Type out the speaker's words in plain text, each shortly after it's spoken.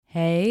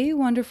Hey,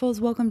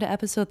 wonderfuls. Welcome to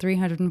episode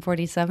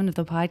 347 of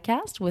the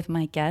podcast with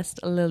my guest,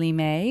 Lillie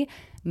Mae,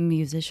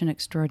 musician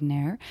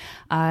extraordinaire.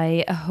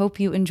 I hope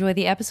you enjoy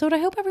the episode. I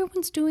hope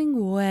everyone's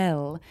doing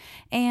well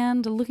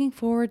and looking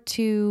forward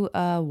to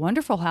a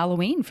wonderful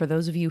Halloween for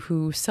those of you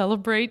who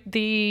celebrate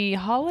the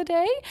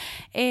holiday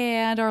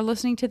and are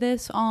listening to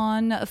this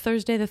on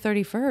Thursday the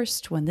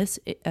 31st when this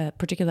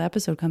particular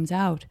episode comes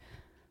out.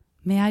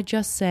 May I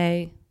just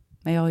say,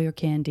 may all your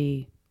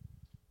candy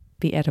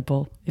be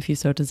edible if you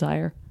so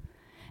desire.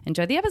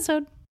 Enjoy the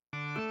episode.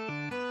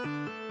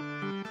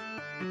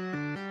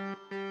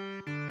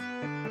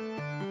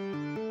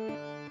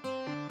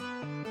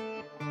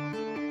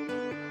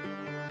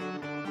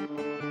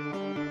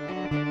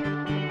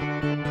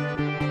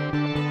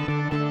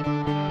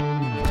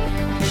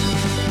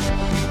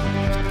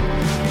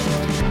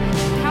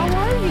 How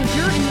are you?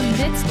 You're in the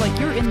midst, like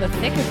you're in the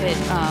thick of it,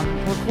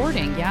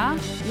 recording, yeah?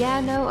 Yeah,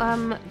 no,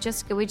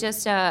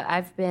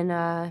 I've been,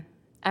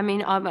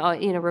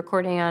 I'm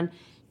recording on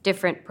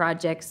different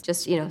projects,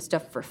 just,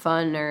 stuff for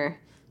fun, or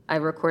I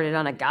recorded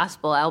on a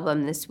gospel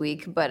album this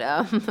week, but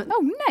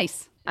Oh,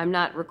 nice. I'm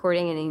not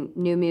recording any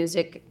new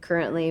music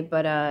currently,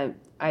 but I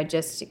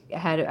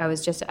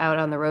was just out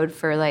on the road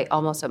for like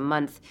almost a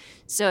month,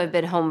 so I've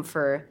been home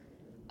for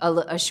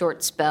a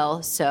short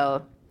spell,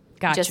 so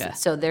Gotcha.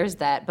 So there's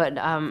that, but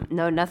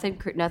no, nothing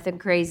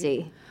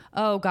crazy.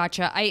 Oh,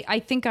 gotcha. I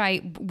think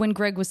when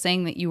Greg was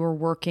saying that you were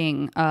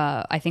working,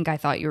 I think I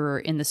thought you were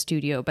in the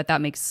studio, but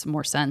that makes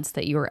more sense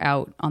that you were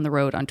out on the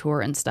road on tour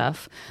and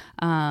stuff.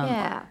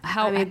 Yeah.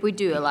 We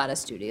do a lot of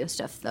studio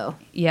stuff though.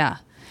 Yeah.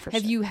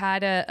 Have sure. you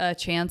had a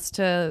chance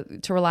to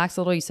relax a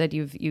little? You said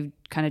you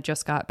kind of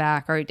just got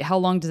back. Or how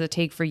long does it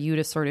take for you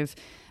to sort of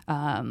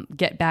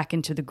get back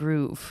into the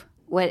groove?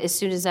 As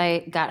soon as I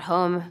got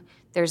home,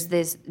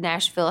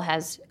 Nashville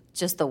has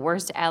just the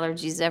worst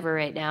allergies ever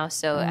right now.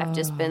 So I've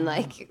just been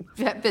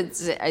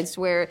I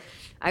swear,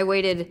 I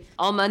waited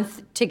all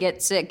month to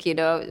get sick.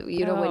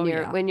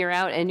 When you're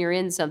out and you're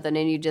in something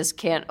and you just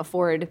can't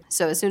afford.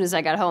 So as soon as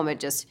I got home, it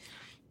just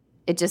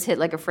hit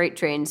like a freight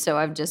train. So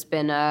I've just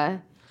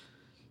been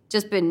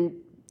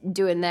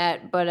doing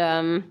that.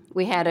 But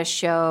we had a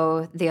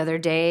show the other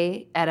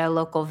day at a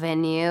local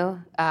venue.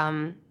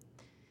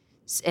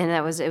 And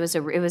it was a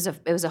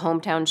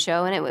hometown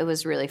show, and it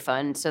was really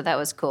fun. So that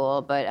was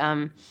cool. But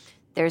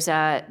there's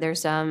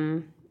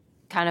kind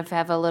of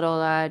have a little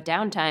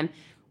downtime,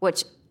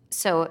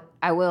 so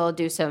I will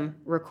do some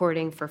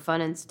recording for fun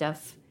and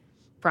stuff,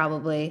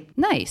 probably.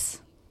 Nice.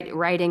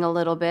 Writing a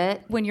little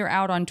bit. When you're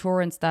out on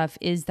tour and stuff,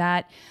 is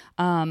that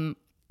do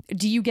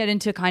you get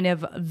into kind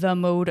of the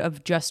mode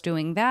of just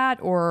doing that,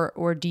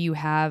 or do you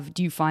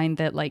find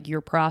that like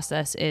your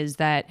process is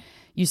that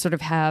you sort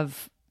of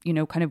have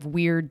kind of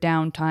weird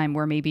downtime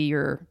where maybe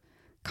you're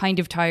kind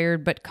of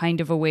tired but kind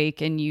of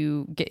awake and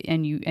you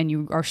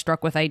are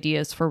struck with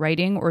ideas for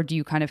writing? Or do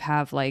you kind of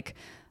have like,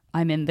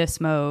 I'm in this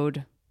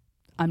mode,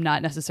 I'm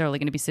not necessarily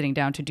going to be sitting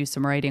down to do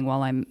some writing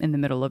while I'm in the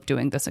middle of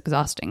doing this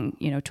exhausting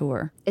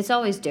tour? It's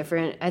always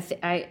different.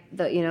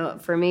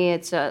 For me,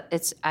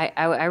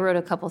 I wrote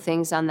a couple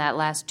things on that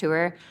last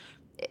tour.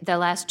 The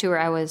last tour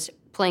I was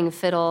playing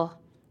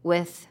fiddle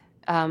with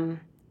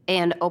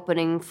and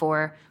opening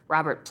for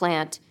Robert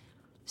Plant.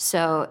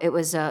 So it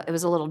was a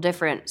little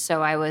different.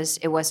 So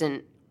it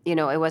wasn't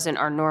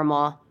our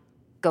normal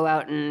go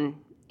out and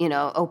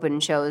open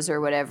shows or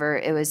whatever.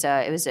 It was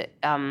a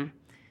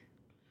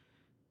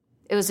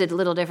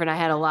little different. I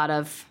had a lot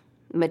of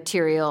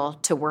material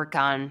to work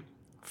on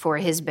for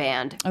his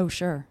band. Oh,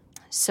 sure.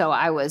 So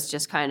I was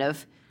just kind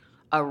of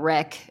a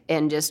wreck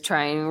and just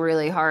trying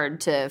really hard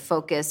to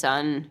focus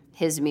on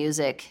his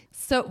music.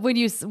 So when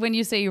you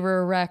say you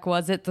were a wreck,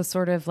 was it the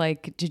sort of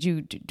like,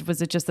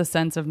 was it just a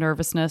sense of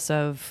nervousness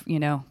of,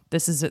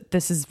 this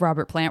is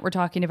Robert Plant we're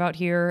talking about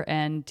here,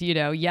 and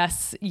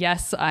yes,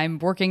 I'm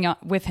working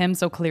with him,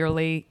 so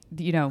clearly,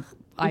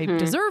 I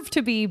deserve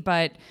to be,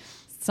 but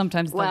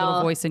sometimes the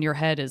little voice in your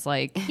head is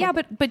like, yeah,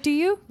 but do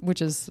you?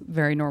 Which is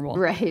very normal.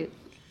 Right.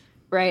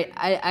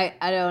 I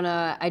don't,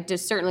 I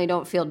just certainly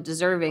don't feel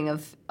deserving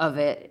of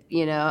it.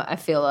 I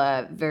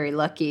feel very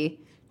lucky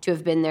to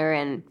have been there,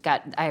 and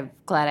I'm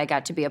glad I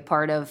got to be a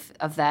part of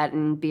that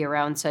and be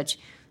around such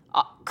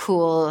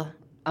cool,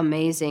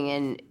 amazing,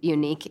 and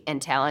unique and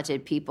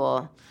talented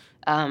people.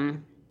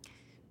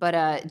 But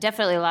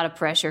definitely a lot of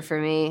pressure for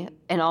me,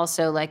 and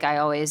also like I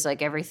always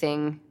like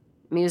everything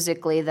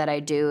musically that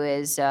I do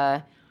is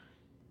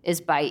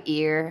by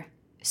ear.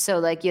 So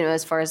like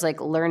as far as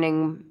like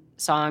learning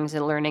songs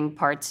and learning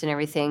parts and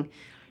everything,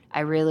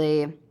 I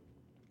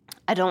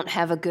don't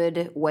have a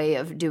good way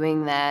of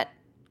doing that,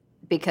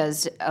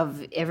 because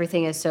of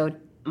everything is so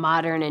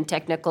modern and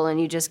technical, and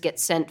you just get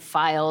sent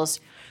files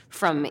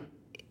from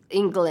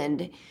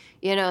England,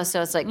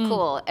 so it's like,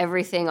 cool,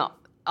 everything,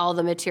 all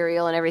the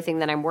material and everything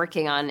that I'm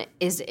working on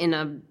is in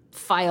a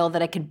file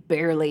that I could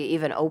barely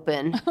even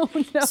open. Oh,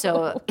 no.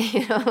 So,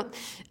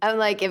 I'm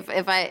like,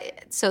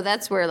 so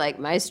that's where like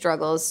my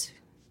struggles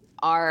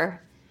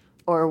are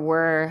or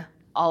were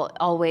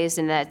always,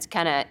 and that's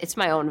kind of it's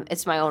my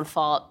own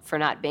fault for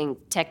not being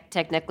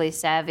technically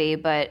savvy,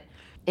 but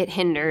it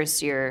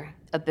hinders your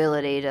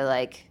ability to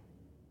like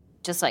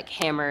just like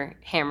hammer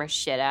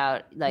shit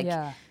out. Like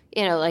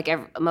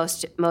like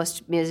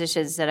most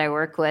musicians that I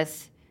work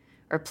with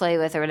or play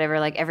with or whatever,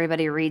 like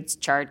everybody reads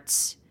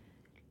charts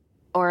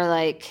or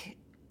like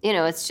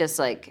it's just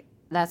like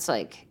that's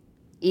like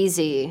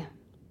easy.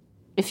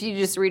 If you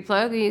just read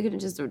plug, you can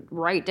just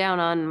write down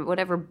on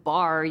whatever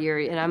bar you're.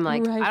 And I'm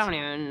like,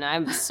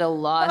 I'm so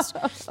lost.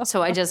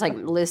 So I just like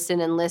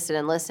listen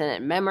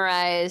and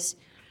memorize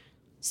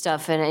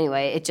stuff. And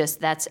anyway,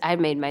 I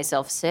made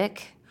myself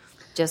sick,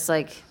 just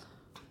like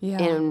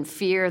in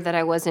fear that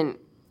I wasn't,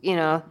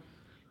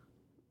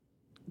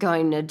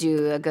 going to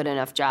do a good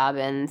enough job.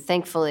 And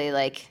thankfully,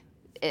 like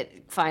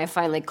I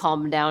finally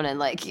calmed down and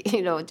like,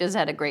 just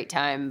had a great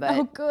time. But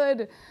oh,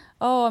 good.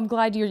 Oh, I'm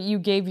glad you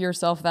gave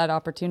yourself that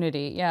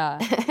opportunity. Yeah.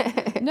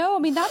 No, I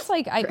mean, that's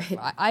like,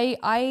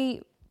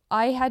 I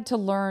had to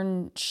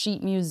learn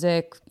sheet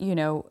music,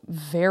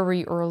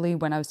 very early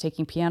when I was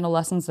taking piano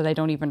lessons that I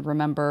don't even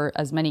remember,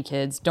 as many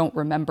kids don't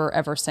remember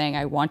ever saying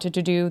I wanted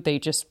to do. They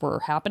just were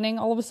happening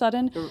all of a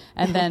sudden.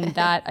 And then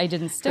that I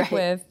didn't stick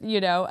with,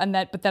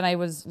 but then I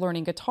was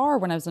learning guitar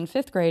when I was in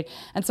 5th grade.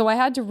 And so I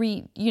had to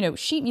read,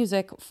 sheet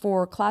music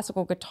for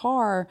classical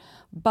guitar,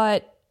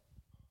 but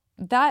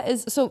that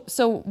is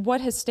so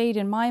what has stayed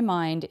in my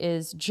mind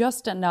is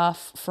just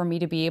enough for me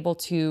to be able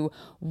to,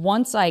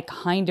 once I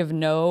kind of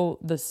know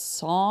the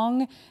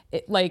song,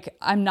 like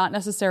I'm not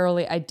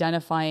necessarily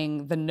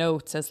identifying the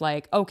notes as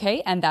like,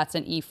 okay, and that's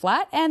an E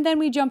flat, and then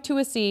we jump to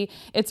a C.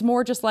 It's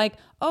more just like,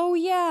 oh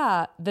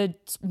yeah, the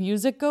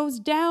music goes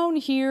down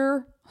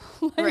here.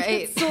 Like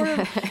right.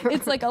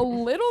 It's like a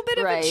little bit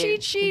of a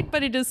cheat sheet,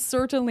 but it is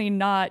certainly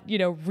not,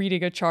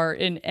 reading a chart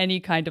in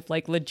any kind of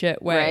like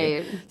legit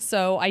way. Right.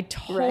 So I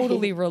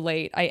totally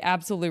relate. I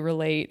absolutely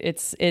relate.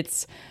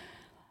 It's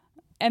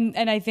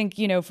and I think,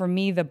 for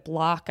me, the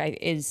block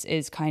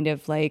is kind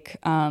of like,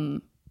 for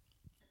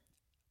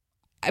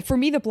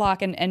me, the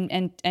block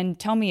and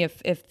tell me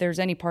if there's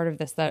any part of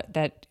this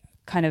that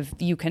kind of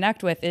you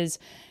connect with is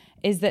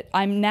that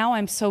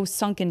I'm so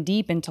sunken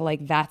deep into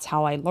like that's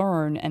how I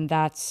learn and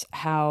that's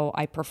how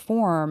I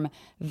perform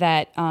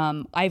that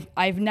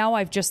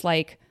I've just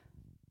like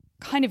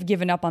kind of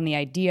given up on the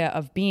idea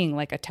of being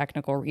like a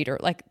technical reader.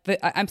 Like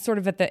I'm sort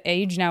of at the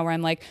age now where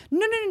I'm like,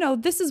 no,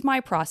 this is my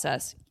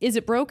process. Is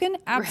it broken?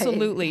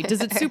 Absolutely. Right. Does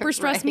it super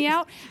stress me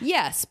out?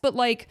 Yes, but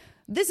like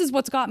this is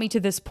what's got me to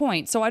this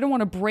point. So I don't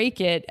want to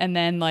break it and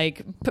then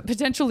like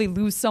potentially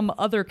lose some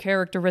other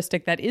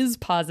characteristic that is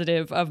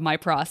positive of my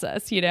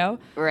process,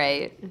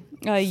 Right.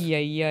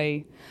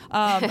 Ay.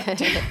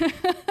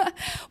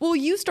 Well,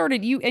 you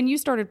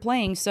started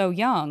playing so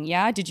young.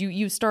 Yeah. Did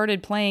you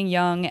started playing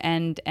young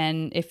and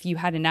if you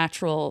had a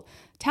natural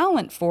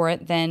talent for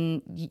it,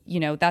 then,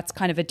 that's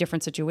kind of a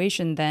different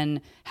situation than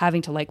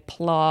having to like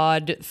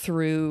plod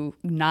through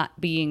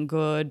not being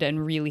good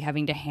and really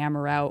having to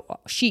hammer out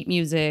sheet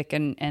music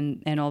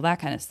and all that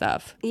kind of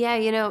stuff. Yeah.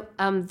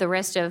 The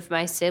rest of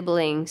my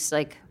siblings,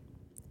 like,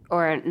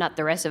 or not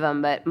the rest of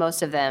them, but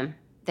most of them,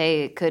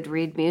 they could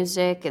read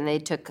music and they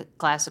took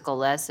classical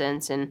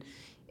lessons and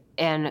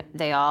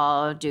they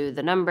all do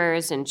the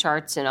numbers and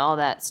charts and all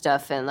that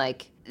stuff. And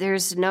like,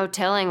 there's no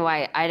telling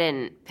why I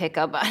didn't pick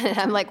up on it.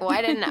 I'm like,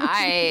 why didn't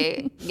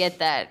I get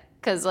that?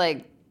 Because,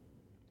 like,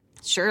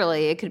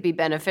 surely it could be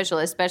beneficial,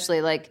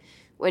 especially, like,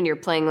 when you're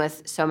playing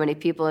with so many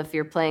people. If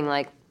you're playing,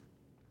 like,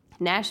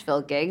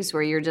 Nashville gigs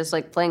where you're just,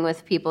 like, playing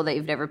with people that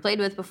you've never played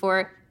with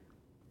before.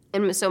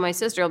 And so my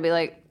sister will be,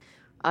 like,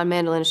 on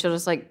mandolin, she'll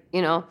just, like,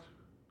 go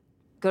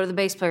to the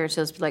bass player.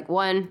 She'll just be like,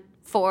 1,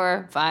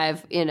 4,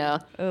 5,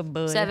 oh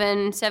boy.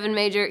 7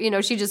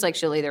 major, she just like,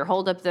 she'll either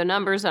hold up the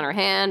numbers on her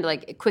hand,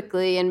 like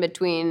quickly in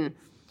between,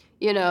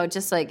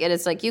 just like, and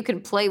it's like, you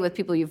can play with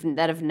people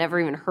that have never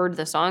even heard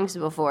the songs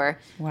before.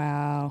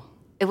 Wow.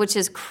 Which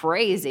is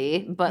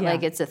crazy, but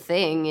like, it's a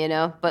thing,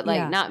 but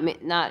like,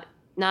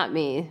 not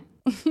me.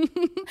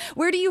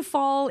 Where do you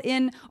fall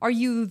in? Are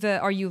you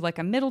like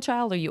a middle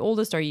child? Are you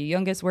oldest? Are you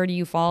youngest? Where do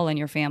you fall in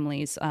your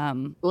family's?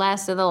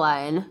 Last of the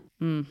line.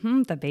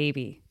 The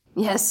baby.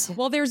 Yes.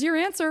 Well, there's your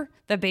answer.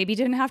 The baby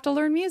didn't have to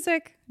learn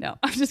music. No,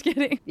 I'm just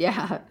kidding.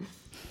 Yeah,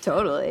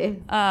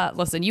 totally.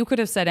 Listen, you could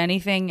have said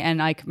anything,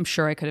 and I'm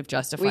sure I could have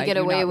justified we get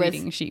you away not with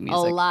reading sheet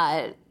music. A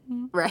lot.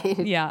 Right.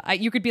 Yeah.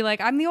 You could be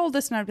like, I'm the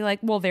oldest. And I'd be like,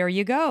 well, there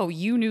you go.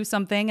 You knew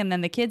something. And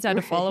then the kids had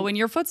to follow in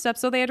your footsteps.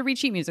 So they had to read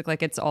sheet music.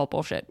 Like, it's all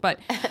bullshit. But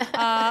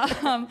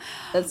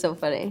that's so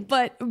funny.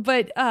 But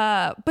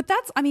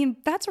that's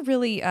a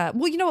really,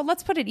 well, you know what?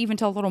 Let's put it even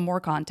to a little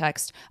more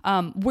context.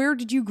 Where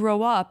did you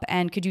grow up?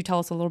 And could you tell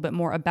us a little bit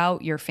more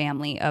about your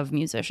family of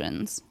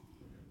musicians?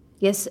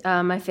 Yes.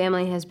 My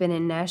family has been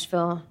in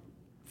Nashville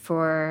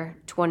for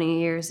 20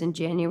 years in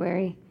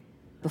January.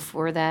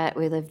 Before that,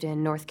 we lived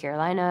in North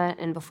Carolina,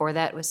 and before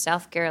that was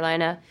South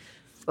Carolina.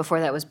 Before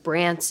that was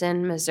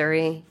Branson,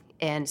 Missouri,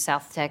 and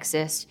South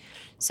Texas.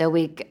 So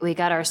we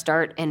got our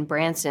start in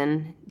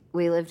Branson.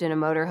 We lived in a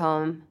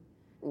motorhome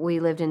we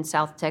lived in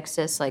South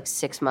Texas like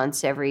 6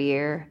 months every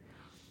year,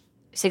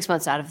 6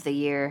 months out of the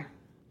year.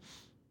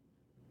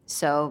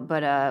 So,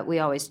 but we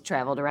always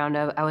traveled around.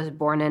 I was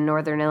born in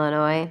Northern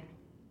Illinois,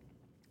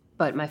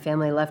 but my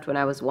family left when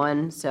I was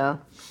 1. So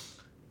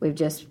we've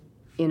just,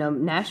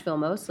 Nashville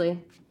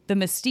mostly. The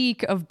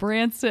mystique of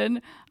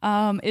Branson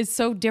is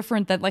so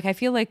different that, like, I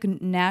feel like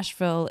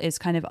Nashville is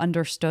kind of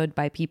understood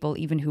by people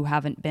even who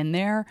haven't been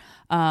there,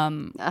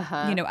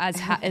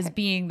 as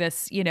being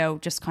this,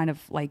 just kind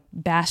of like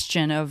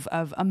bastion of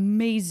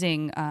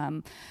amazing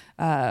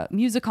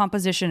music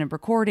composition and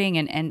recording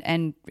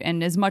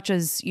and as much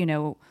as,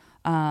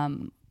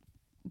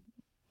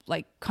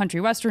 like country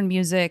western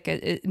music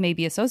it may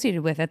be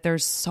associated with it,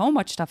 there's so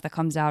much stuff that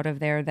comes out of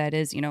there that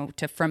is,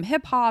 from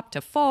hip hop to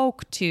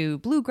folk to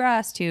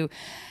bluegrass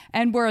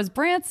and whereas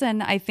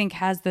Branson, I think,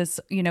 has this,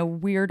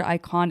 weird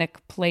iconic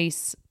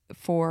place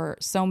for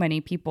so many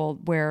people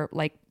where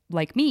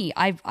like me,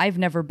 I've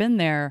never been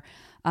there.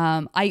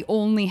 I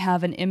only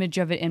have an image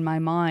of it in my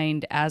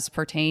mind as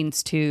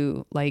pertains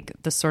to like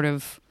the sort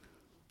of,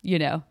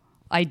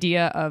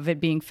 idea of it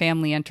being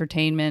family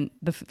entertainment,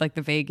 like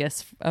the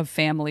Vegas of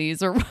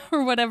families or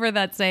whatever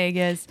that saying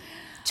is.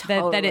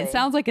 Totally. That it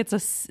sounds like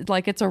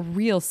it's a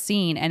real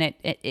scene, and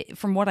it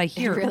from what I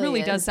hear, it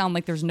really does sound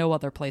like there's no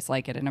other place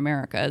like it in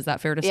America. Is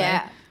that fair to say?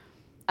 Yeah.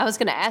 I was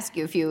going to ask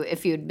you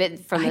if you'd been,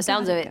 from the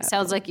sounds of it,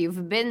 sounds like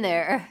you've been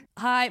there.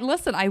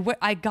 Listen,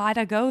 I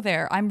gotta go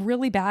there. I'm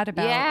really bad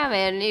about. Yeah,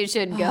 man, you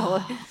should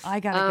go. I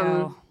gotta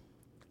go.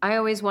 I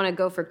always want to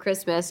go for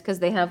Christmas because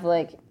they have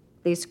like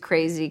these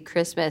crazy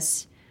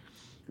Christmas.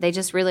 They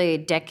just really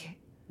deck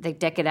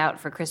it out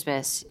for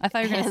Christmas. I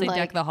thought you were going to say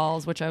deck the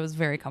halls, which I was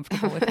very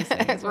comfortable with you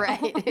saying as well.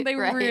 Right. They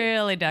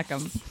really deck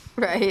them.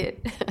 Right.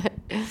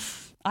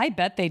 I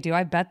bet they do.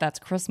 I bet that's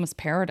Christmas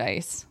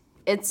paradise.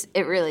 It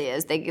really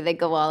is. They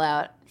go all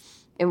out.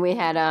 And we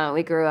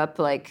grew up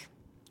like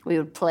we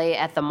would play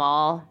at the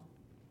mall.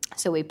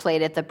 So we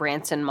played at the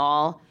Branson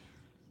Mall.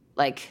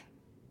 Like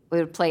we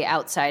would play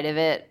outside of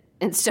it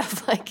and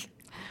stuff like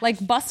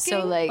busking,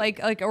 so like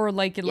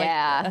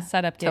yeah, a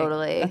setup gig.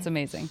 Totally. That's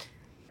amazing.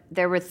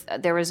 There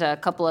was a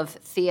couple of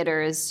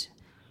theaters,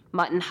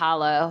 Mutton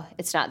Hollow.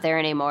 It's not there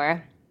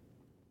anymore.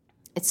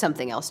 It's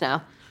something else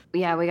now.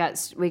 Yeah, we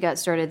got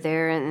started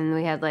there, and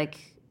we had like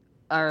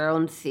our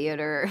own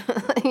theater.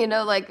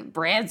 Like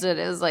Branson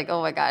is like,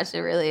 oh my gosh, it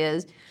really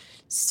is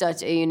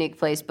such a unique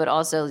place. But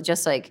also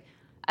just like,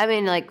 I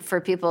mean, like for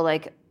people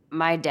like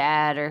my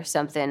dad or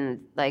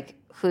something like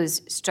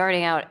who's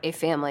starting out a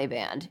family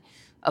band.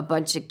 A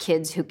bunch of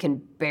kids who can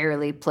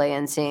barely play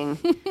and sing.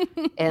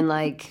 And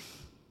like,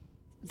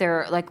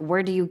 they're like,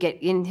 where do you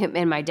get in him?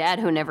 And my dad,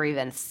 who never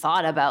even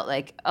thought about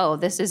like, oh,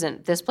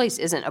 this place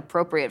isn't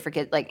appropriate for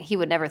kids. Like he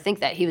would never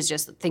think that. He was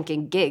just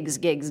thinking gigs.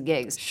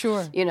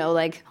 Sure.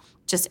 Like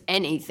just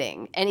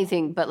anything.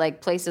 But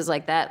like places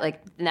like that,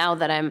 like now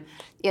that I'm,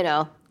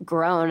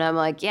 grown, I'm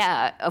like,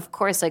 yeah, of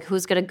course. Like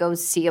who's going to go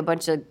see a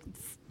bunch of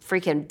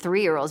freaking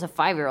 3-year-olds and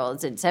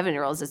 5-year-olds and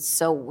 7-year-olds? It's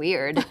so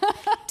weird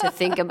to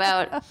think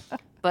about.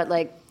 But,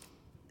 like,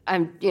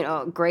 I'm,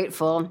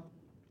 grateful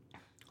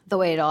the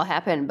way it all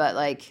happened. But,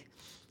 like,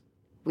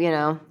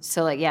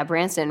 so, like, yeah,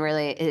 Branson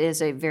really it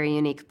is a very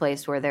unique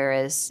place where there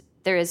is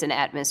an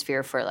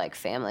atmosphere for, like,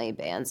 family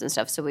bands and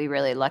stuff. So we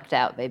really lucked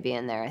out by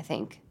being there, I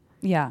think.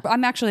 Yeah.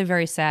 I'm actually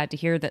very sad to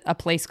hear that a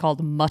place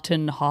called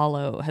Mutton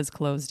Hollow has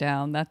closed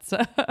down. That's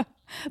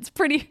it's a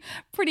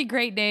pretty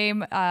great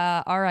name.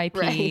 R.I.P.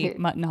 Right.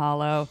 Mutton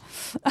Hollow.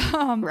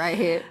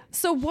 Right.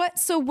 So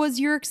was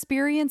your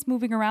experience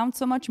moving around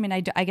so much? I mean,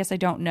 I guess I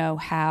don't know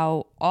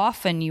how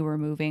often you were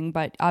moving,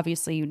 but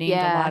obviously you named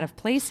a lot of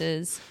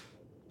places.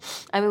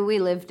 I mean, we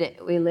lived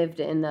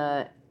in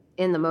the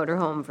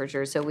motorhome for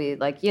sure. So we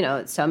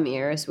some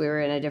years we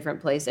were in a different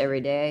place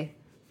every day.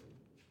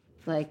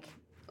 Like,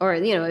 or,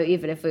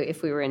 even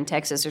if we were in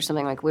Texas or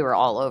something, like we were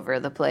all over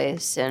the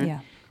place. And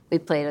we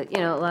played,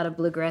 a lot of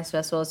bluegrass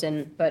festivals.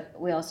 But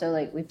we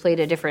also, we played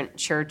a different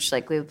church.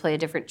 Like we would play a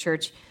different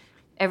church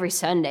every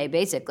Sunday,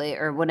 basically,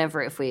 or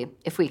whenever, if we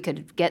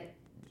could get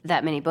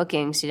that many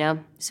bookings,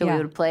 So we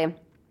would play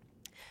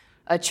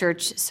a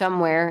church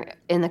somewhere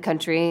in the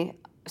country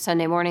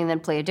Sunday morning, then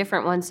play a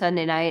different one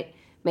Sunday night,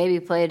 maybe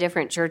play a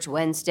different church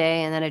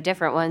Wednesday, and then a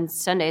different one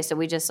Sunday. So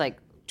we just,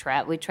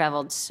 we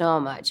traveled so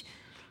much.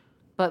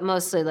 But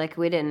mostly,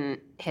 we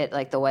didn't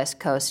hit, the West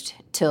Coast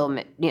till,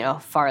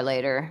 far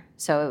later.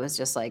 So it was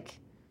just,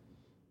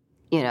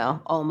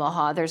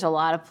 Omaha. There's a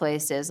lot of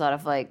places, a lot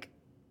of,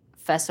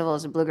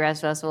 festivals, bluegrass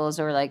festivals,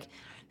 or,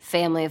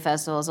 family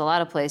festivals. A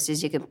lot of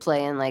places you could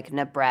play in,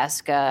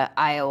 Nebraska,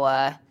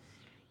 Iowa,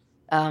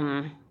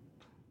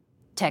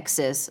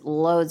 Texas,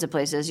 loads of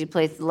places. You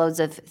play loads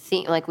of,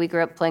 we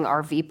grew up playing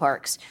RV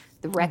parks,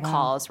 the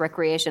halls,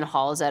 recreation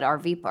halls at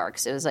RV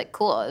parks. It was,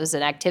 cool. It was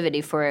an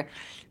activity for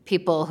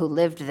people who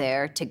lived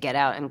there to get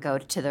out and go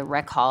to the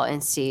rec hall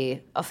and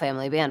see a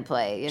family band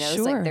play.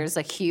 Sure. It's there's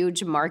a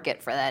huge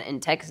market for that in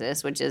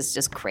Texas, which is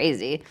just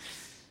crazy.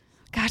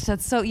 Gosh,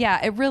 that's so,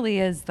 it really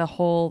is the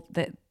whole,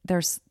 that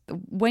there's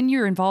when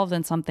you're involved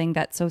in something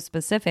that's so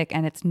specific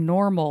and it's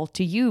normal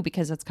to you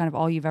because it's kind of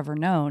all you've ever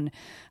known,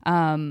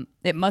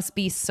 it must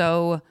be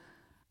so.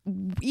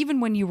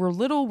 Even when you were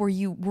little, were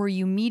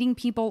you meeting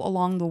people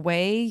along the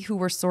way who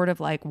were sort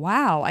of like,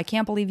 wow, I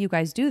can't believe you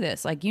guys do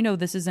this. Like,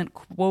 this isn't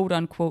quote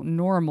unquote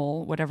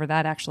normal, whatever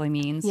that actually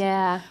means.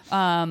 Yeah.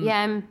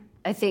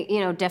 I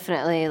think,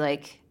 definitely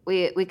like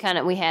we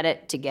had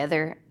it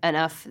together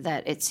enough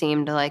that it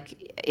seemed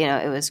like,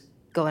 it was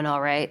going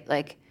all right.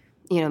 Like,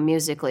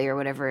 musically or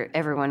whatever,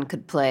 everyone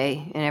could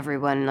play and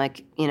everyone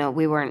like,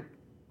 we were,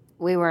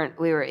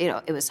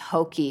 it was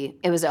hokey.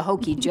 It was a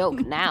hokey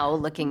joke now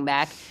looking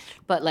back.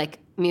 But, like,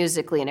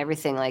 musically and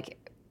everything, like,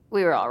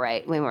 we were all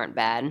right. We weren't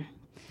bad.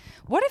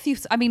 What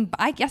if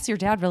I guess your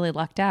dad really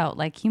lucked out.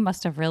 Like, he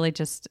must have really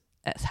just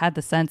had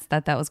the sense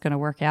that was going to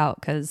work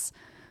out, because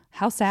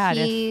how sad.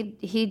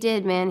 He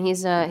did, man.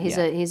 He's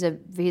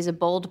a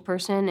bold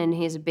person, and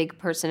he's a big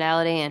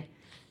personality, and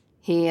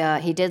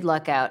he did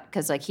luck out,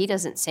 because, like, he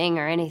doesn't sing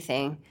or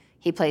anything.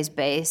 He plays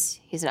bass.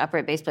 He's an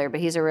upright bass player, but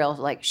he's a real,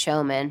 like,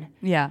 showman.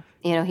 Yeah.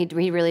 He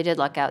really did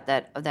luck out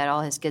that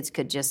all his kids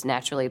could just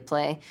naturally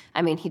play.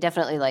 I mean, he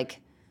definitely, like,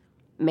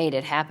 made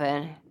it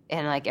happen,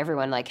 and, like,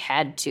 everyone, like,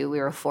 had to. We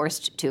were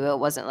forced to. It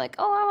wasn't like,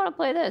 oh, I want to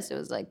play this. It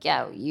was like,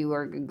 yeah, you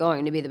are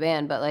going to be the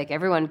band, but, like,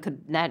 everyone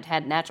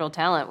had natural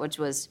talent, which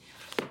was,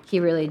 he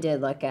really did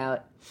luck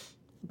out.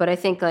 But I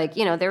think, like,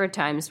 there were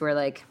times where,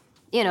 like,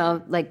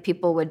 like,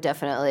 people would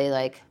definitely,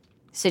 like,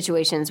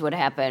 situations would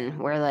happen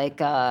where, like,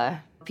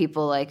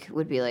 people, like,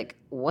 would be like,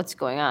 what's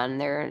going on?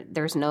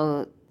 There's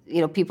no,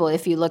 people,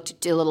 if you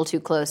looked a little too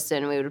close,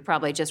 then we would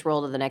probably just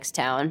roll to the next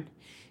town.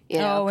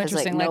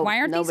 Interesting. Like, why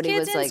aren't these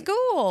kids in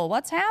school?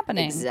 What's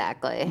happening?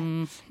 Exactly.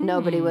 Mm-hmm.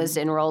 Nobody was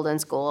enrolled in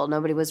school.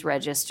 Nobody was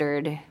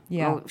registered.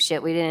 Yeah. Oh,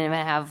 shit, we didn't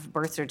even have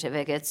birth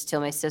certificates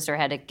till my oldest sister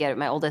had to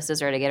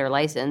get her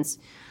license.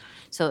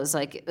 So it was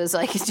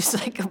just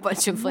like a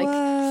bunch of, like,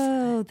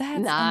 whoa,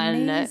 that's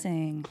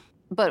amazing.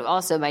 But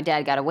also my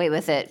dad got away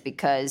with it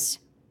because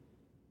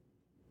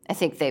I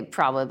think they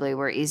probably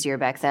were easier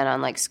back then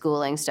on, like,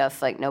 schooling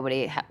stuff. Like,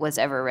 nobody was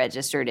ever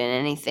registered in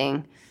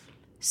anything.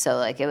 So,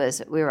 like,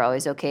 we were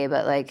always okay.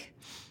 But, like,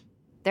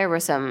 there were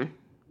some,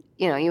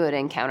 you would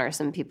encounter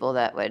some people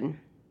that would,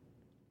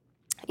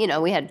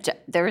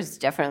 there was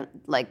different,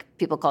 like,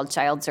 people called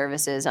child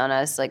services on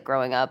us, like,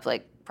 growing up,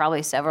 like,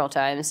 probably several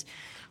times.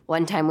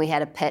 One time we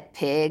had a pet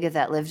pig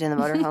that lived in the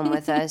motorhome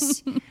with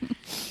us.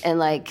 And,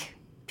 like,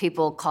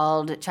 people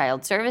called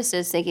child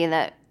services thinking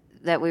that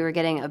we were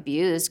getting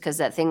abused because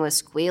that thing was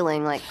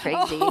squealing like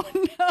crazy. Oh,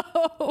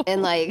 no.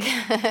 And, like,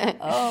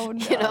 oh,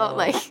 no.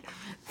 Like,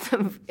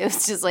 it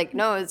was just like,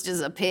 no, it's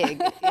just a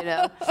pig,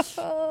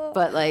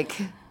 But, like,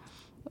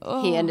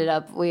 he ended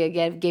up, we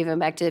again gave him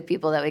back to the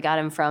people that we got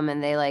him from,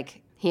 and they,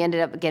 like, he ended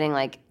up getting,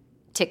 like,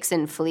 ticks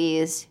and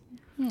fleas.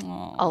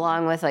 Aww.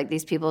 Along with, like,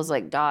 these people's,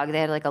 like, dog.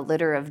 They had, like, a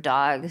litter of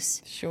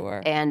dogs.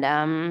 Sure.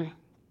 And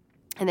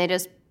they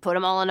just put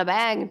them all in a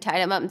bag,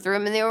 tied them up, and threw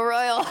them in the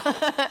Royal.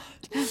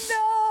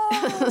 No.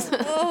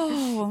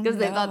 Because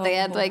they thought they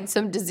had, like,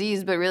 some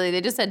disease, but really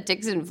they just had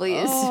ticks and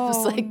fleas. Oh, it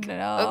was like,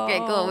 okay,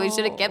 cool. We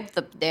should have kept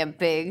the damn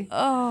pig.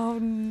 Oh,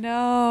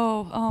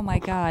 no. Oh, my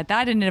God.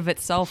 That in and of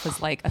itself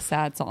is, like, a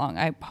sad song.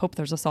 I hope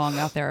there's a song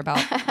out there about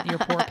your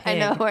poor pig. I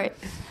know. Right?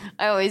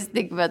 I always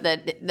think about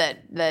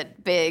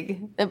that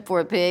pig, that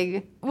poor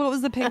pig. What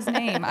was the pig's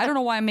name? I don't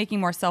know why I'm making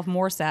myself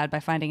more sad by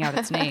finding out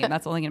its name.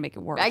 That's only going to make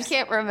it worse. I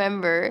can't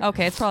remember.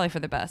 Okay, it's probably for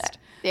the best.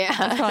 Yeah.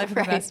 It's probably for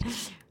the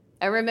best.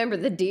 I remember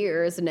the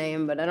deer's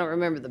name, but I don't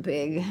remember the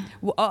pig.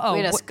 Well, we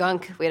had a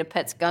skunk. We had a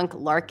pet skunk,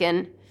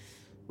 Larkin.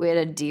 We had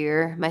a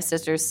deer. My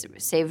sister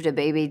saved a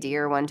baby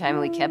deer one time,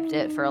 and we kept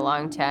it for a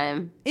long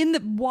time.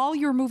 While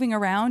you're moving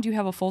around, you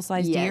have a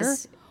full-size deer?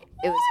 Yes.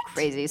 It was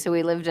crazy. So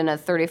we lived in a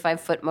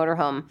 35-foot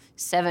motorhome,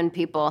 7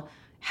 people.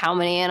 How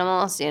many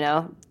animals?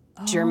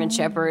 German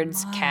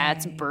shepherds,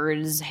 cats,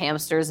 birds,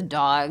 hamsters,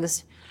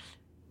 dogs.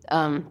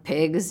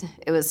 Pigs.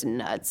 It was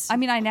nuts. I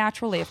mean, I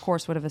naturally, of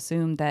course, would have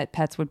assumed that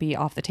pets would be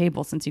off the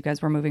table since you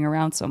guys were moving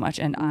around so much,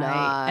 and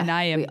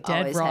I am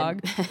dead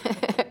wrong.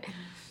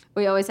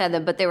 We always had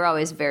them, but they were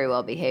always very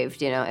well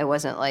behaved. It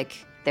wasn't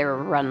like they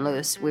were run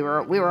loose. We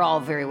were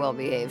all very well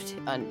behaved.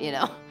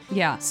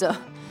 Yeah. So.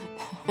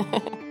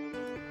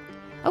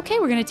 Okay,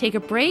 we're going to take a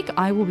break.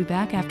 I will be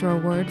back after a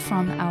word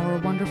from our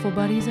wonderful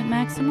buddies at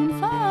Maximum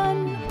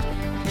Fun.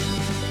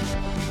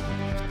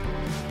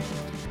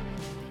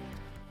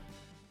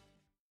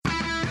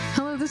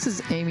 This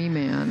is Amy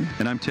Mann.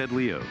 And I'm Ted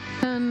Leo.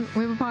 And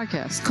we have a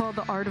podcast called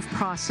The Art of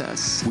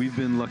Process. We've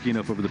been lucky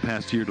enough over the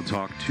past year to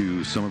talk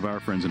to some of our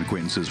friends and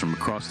acquaintances from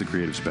across the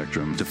creative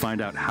spectrum to find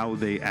out how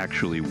they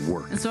actually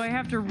work. And so I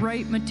have to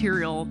write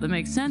material that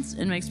makes sense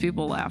and makes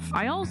people laugh.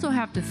 I also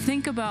have to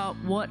think about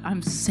what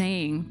I'm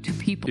saying to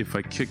people. If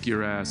I kick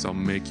your ass, I'll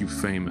make you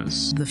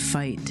famous. The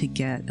fight to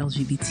get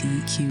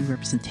LGBTQ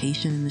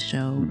representation in the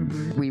show.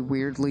 Mm-hmm. We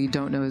weirdly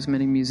don't know as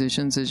many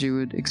musicians as you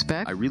would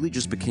expect. I really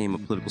just became a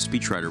political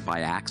speechwriter by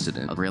accident.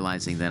 accident of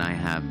realizing that I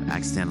have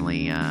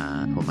accidentally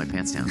pulled my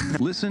pants down.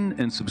 Listen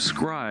and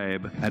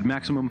subscribe at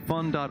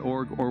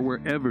MaximumFun.org or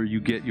wherever you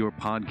get your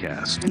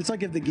podcast. It's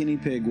like if the guinea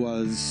pig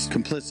was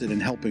complicit in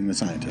helping the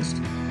scientist.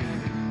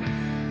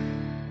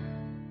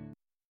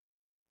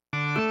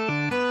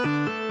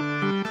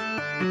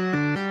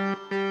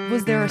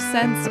 Was there a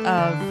sense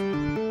of,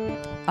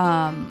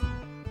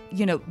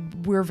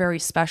 we're very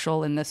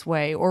special in this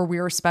way, or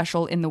we're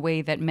special in the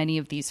way that many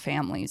of these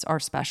families are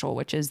special,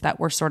 which is that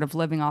we're sort of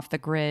living off the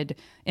grid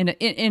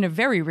in a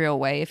very real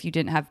way if you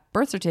didn't have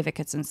birth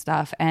certificates and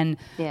stuff. And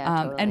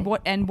totally.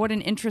 and what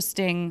an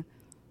interesting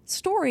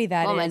story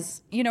that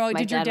is.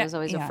 My dad was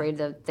always afraid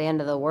of the end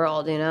of the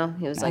world, He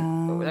was like,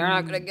 they're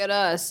not going to get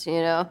us,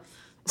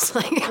 It's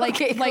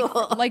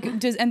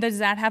does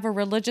that have a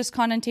religious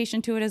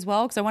connotation to it as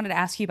well? Because I wanted to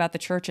ask you about the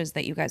churches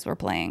that you guys were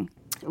playing.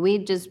 We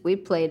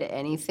played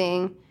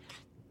anything.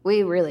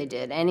 We really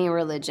did. Any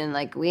religion.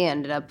 Like, we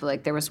ended up,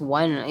 like, there was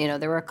one,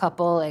 there were a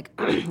couple, like,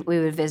 we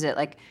would visit,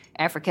 like,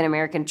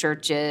 African-American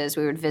churches.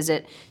 We would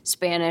visit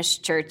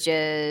Spanish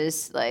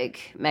churches,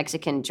 like,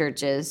 Mexican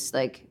churches,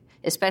 like,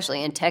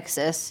 especially in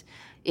Texas.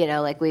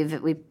 Like, we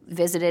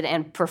visited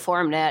and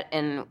performed at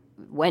and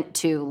went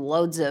to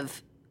loads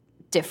of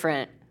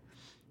different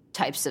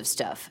types of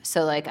stuff.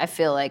 So, like, I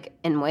feel like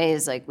in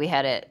ways, like, we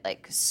had it,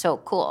 like, so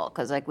cool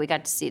because, like, we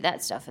got to see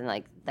that stuff and,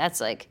 like, that's,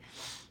 like,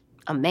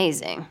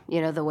 amazing.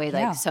 The way,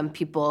 like, some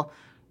people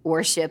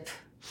worship,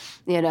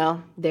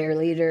 their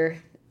leader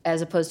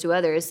as opposed to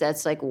others.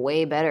 That's, like,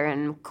 way better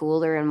and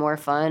cooler and more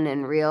fun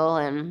and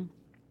real.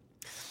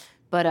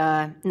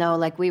 But no,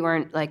 like, we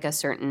weren't, like, a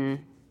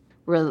certain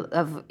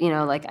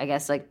like, I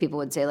guess, like, people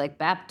would say, like,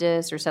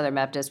 Baptist or Southern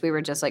Baptist. We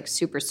were just, like,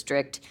 super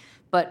strict.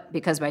 But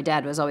because my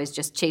dad was always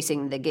just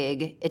chasing the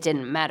gig, it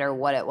didn't matter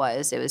what it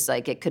was. It was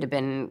like it could have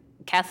been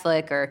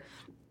Catholic or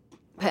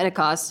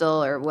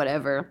Pentecostal or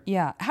whatever.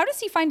 Yeah. How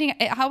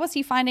was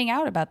he finding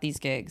out about these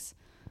gigs?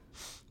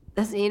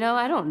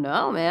 I don't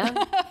know, man.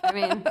 I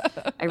mean,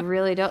 I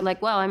really don't.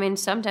 Like, well, I mean,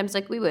 sometimes,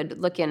 like, we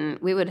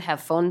would have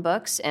phone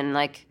books and,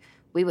 like,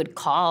 we would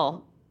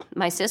call.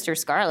 My sister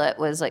Scarlett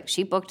was, like,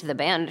 she booked the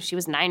band. She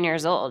was 9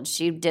 years old.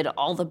 She did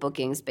all the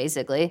bookings,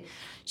 basically.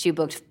 She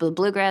booked the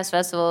bluegrass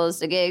festivals,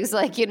 the gigs.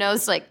 Like,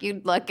 it's like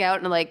you'd luck out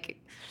and, like,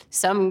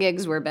 some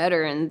gigs were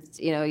better and,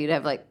 you'd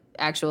have, like,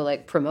 actual,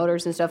 like,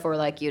 promoters and stuff, or,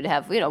 like, you'd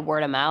have,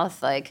 word of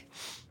mouth, like,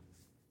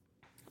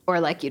 or,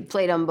 like, you'd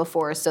played them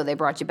before, so they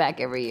brought you back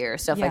every year,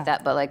 stuff like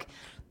that. But, like,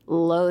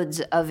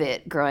 loads of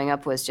it growing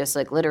up was just,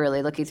 like,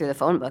 literally looking through the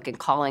phone book and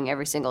calling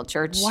every single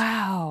church.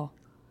 Wow.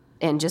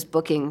 And just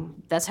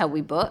booking. That's how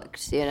we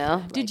booked,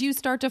 Did you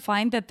start to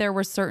find that there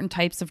were certain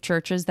types of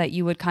churches that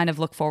you would kind of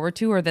look forward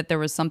to, or that there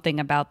was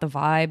something about the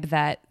vibe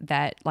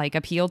that like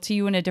appealed to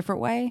you in a different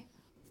way?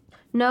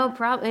 No,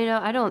 probably.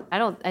 I don't.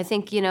 I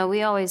think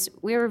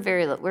we were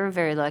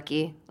very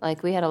lucky.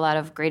 Like, we had a lot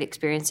of great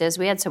experiences.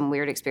 We had some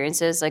weird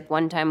experiences. Like,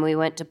 one time we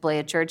went to play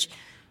a church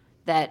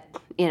that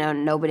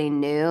nobody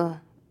knew.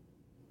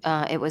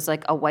 It was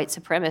like a white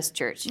supremacist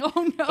church.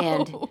 Oh, no.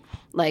 And,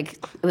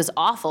 like, it was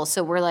awful.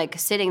 So we're, like,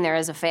 sitting there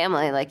as a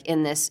family, like,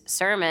 in this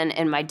sermon,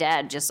 and my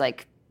dad just,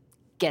 like,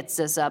 gets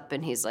us up,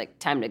 and he's like,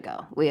 time to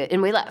go. We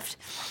left.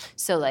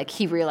 So, like,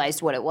 he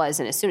realized what it was,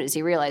 and as soon as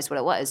he realized what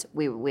it was,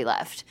 we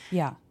left.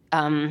 Yeah.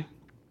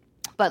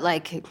 But,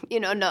 like,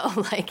 no,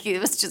 like, it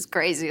was just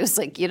crazy. It was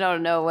like, you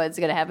don't know what's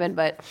going to happen.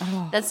 But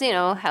that's,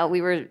 how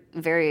we were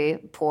very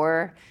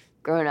poor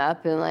growing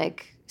up, and,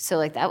 like, so,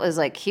 like, that was,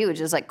 like, huge.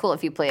 It was, like, cool.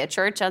 If you play a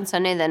church on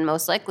Sunday, then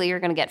most likely you're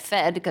going to get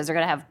fed because they're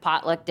going to have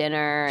potluck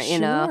dinner,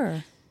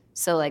 Sure.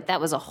 So, like, it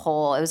was a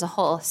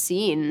whole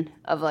scene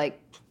of, like,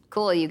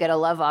 cool, you get a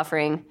love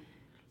offering.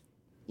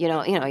 You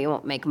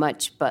won't make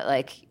much, but,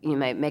 like, you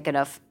might make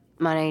enough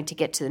money to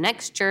get to the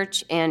next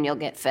church and you'll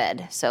get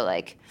fed. So,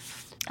 like,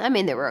 I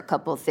mean, there were a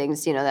couple of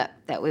things,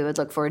 that we would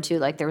look forward to.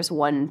 Like, there was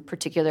one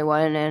particular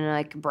one in,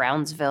 like,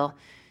 Brownsville,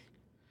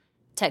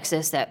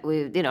 Texas, that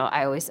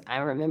I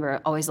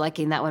remember always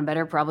liking that one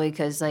better, probably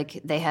because,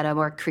 like, they had a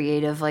more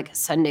creative, like,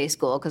 Sunday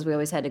school, because we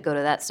always had to go to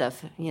that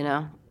stuff,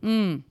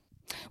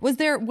 Was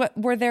there,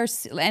 were there,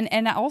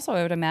 and also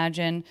I would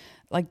imagine,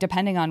 like,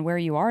 depending on where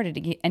you are at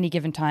any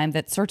given time,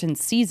 that certain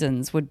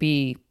seasons would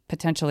be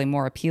potentially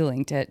more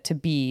appealing to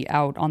be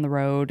out on the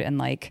road and,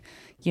 like,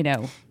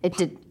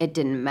 It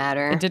didn't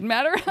matter. It didn't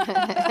matter?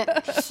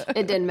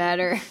 It didn't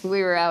matter.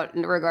 We were out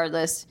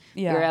regardless.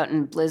 Yeah. We were out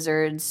in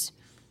blizzards,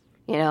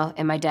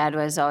 and my dad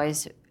was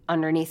always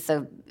underneath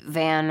the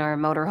van or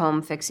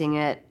motorhome fixing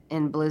it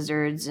in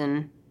blizzards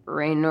and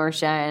rain nor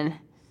shine.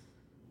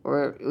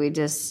 Or we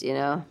just,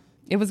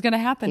 It was going to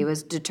happen. He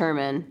was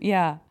determined.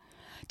 Yeah.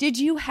 Did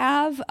you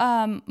have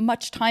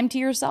much time to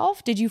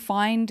yourself? Did you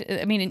find,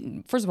 I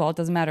mean, first of all, it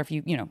doesn't matter if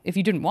you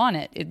didn't want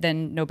it,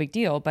 then no big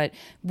deal. But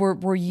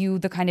were you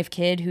the kind of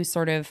kid who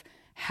sort of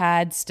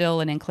had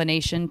still an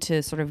inclination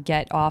to sort of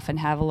get off and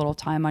have a little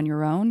time on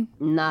your own?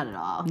 Not at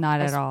all.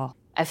 Not at all.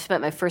 I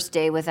spent my first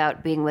day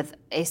without being with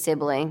a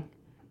sibling.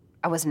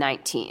 I was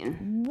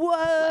 19. Whoa.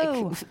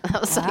 I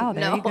was wow, like,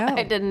 there no, you go.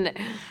 I didn't.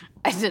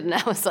 I didn't.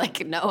 I was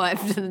like, no,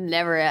 I've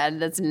never had.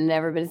 That's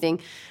never been a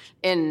thing.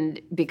 And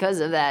because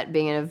of that,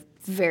 being in a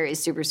very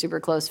super, super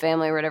close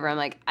family or whatever, I'm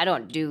like, I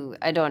don't do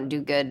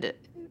good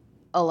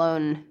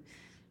alone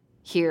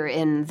here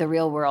in the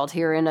real world,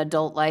 here in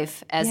adult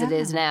life as it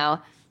is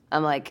now.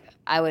 I'm like,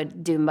 I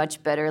would do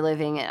much better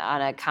living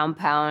on a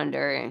compound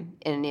or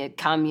in a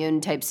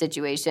commune type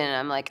situation. And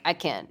I'm like, I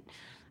can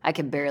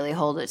barely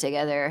hold it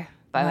together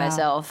by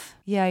myself.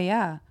 Yeah,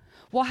 yeah.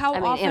 Well, how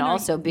often? And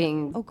also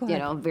being,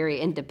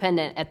 very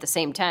independent at the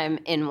same time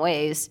in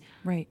ways.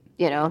 Right.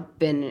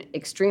 Been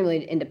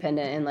extremely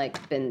independent and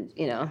like been,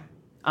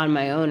 on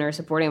my own or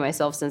supporting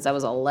myself since I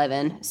was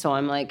 11. So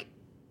I'm like,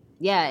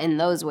 yeah, in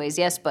those ways,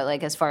 yes. But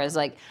like as far as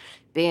like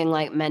being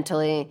like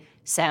mentally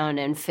sound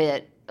and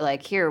fit,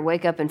 like here,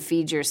 wake up and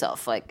feed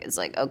yourself. Like it's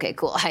like, okay,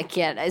 cool.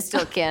 I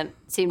still can't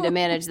seem to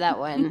manage that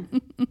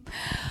one.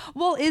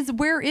 Well,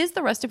 where is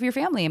the rest of your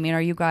family? I mean,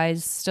 are you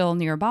guys still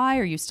nearby?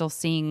 Are you still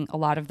seeing a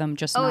lot of them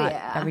just not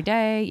every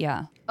day?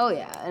 Yeah. Oh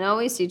yeah, and I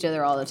always see each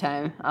other all the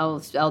time. I'll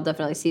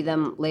definitely see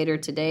them later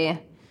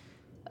today.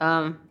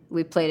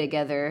 We play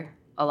together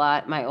a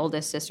lot. My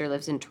oldest sister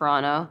lives in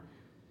Toronto,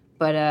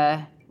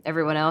 but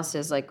everyone else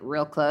is like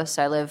real close.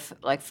 I live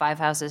like 5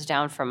 houses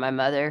down from my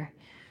mother,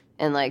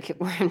 and like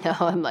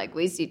I'm like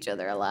we see each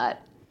other a lot.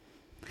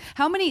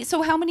 How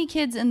many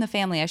kids in the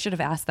family? I should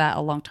have asked that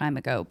a long time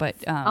ago, but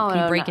can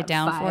you break it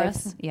down 5. for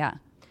us? Yeah.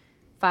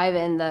 5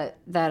 in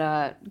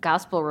that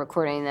gospel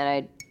recording that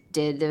I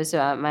did. There was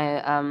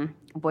my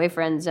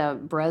boyfriend's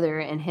brother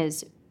and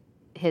his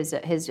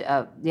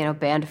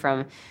band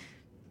from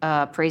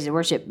praise and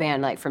worship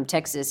band, like from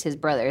Texas, his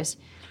brothers,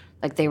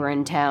 like they were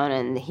in town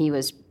and he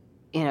was,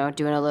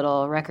 doing a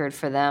little record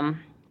for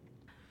them.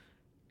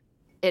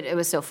 It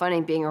was so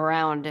funny being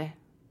around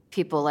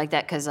people like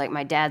that because like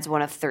my dad's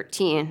one of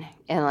 13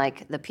 and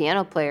like the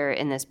piano player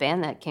in this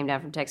band that came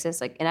down from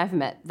Texas, like, and I've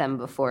met them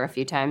before a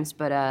few times,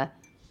 but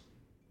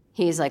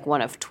he's like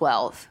one of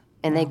 12.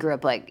 And they grew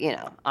up like,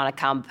 on a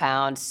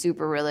compound,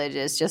 super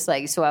religious, just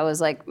like, so I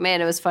was like,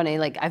 man, it was funny.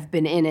 Like I've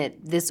been in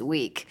it this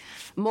week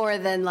more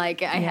than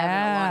like I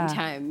have in a long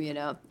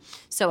time,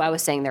 So I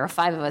was saying there are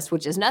 5 of us,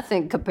 which is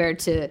nothing compared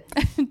to,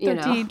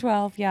 13,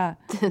 12, yeah.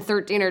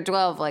 13 or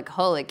 12, like,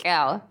 holy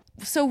cow.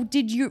 So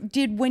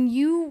when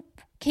you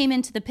came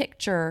into the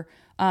picture,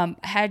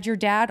 had your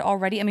dad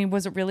already, I mean,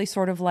 was it really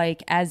sort of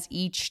like as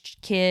each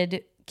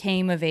kid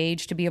came of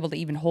age to be able to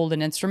even hold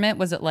an instrument?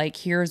 Was it like,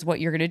 here's what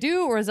you're going to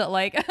do? Or is it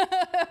like,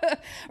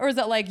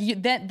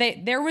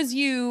 there was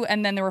you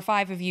and then there were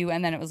 5 of you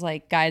and then it was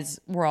like, guys,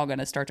 we're all going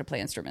to start to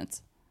play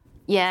instruments?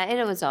 Yeah,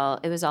 it was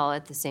all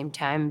at the same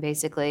time,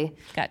 basically.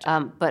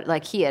 Gotcha. But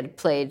like he had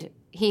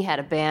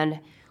a band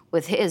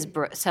with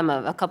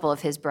a couple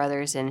of his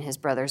brothers and his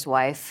brother's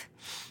wife.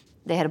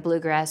 They had a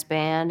bluegrass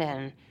band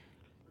and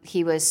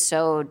he was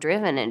so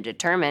driven and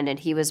determined, and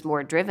he was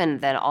more driven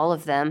than all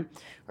of them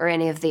or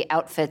any of the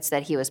outfits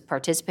that he was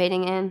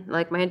participating in.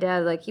 Like my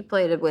dad, like he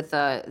played with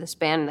this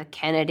band, the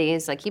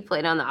Kennedys. Like he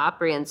played on the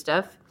Opry and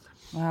stuff.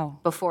 Wow.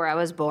 Before I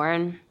was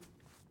born.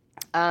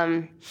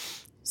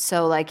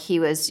 So like he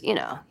was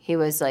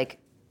like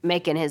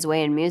making his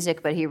way in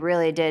music, but he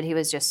really did. He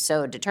was just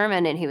so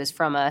determined, and he was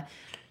from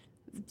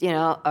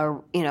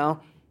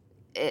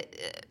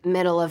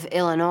middle of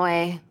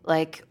Illinois,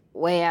 like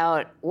way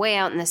out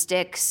in the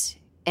sticks,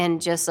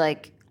 and just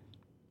like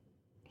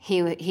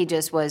he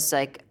just was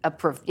like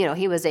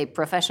he was a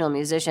professional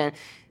musician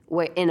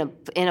living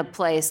in a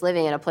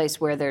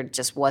place where there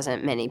just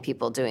wasn't many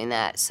people doing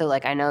that. So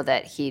like I know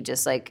that he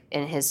just like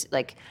in his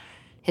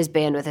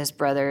band with his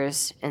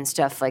brothers and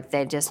stuff, like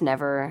they just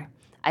never,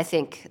 I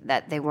think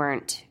that they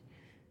weren't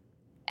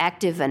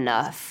active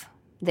enough.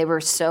 They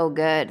were so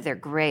good. They're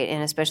great.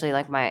 And especially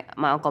like my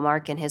Uncle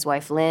Mark and his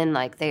wife Lynn,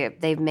 like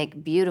they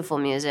make beautiful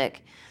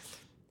music.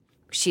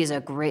 She's a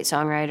great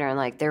songwriter, and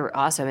like they're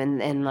awesome.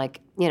 And like,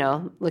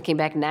 looking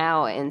back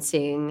now and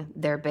seeing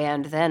their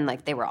band then,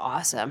 like they were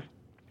awesome.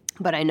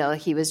 But I know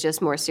he was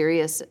just more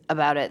serious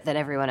about it than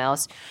everyone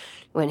else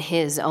when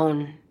his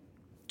own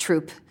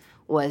troupe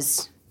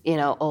was,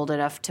 old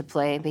enough to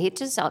play. But it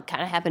just all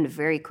kind of happened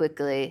very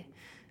quickly.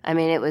 I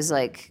mean, it was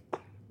like,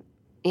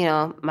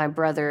 my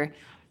brother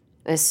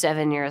is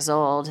 7 years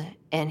old,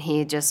 and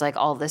he just like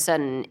all of a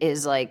sudden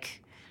is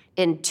like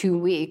in 2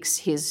 weeks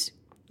he's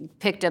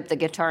picked up the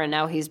guitar and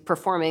now he's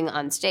performing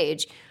on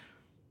stage.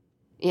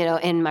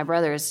 And my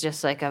brother is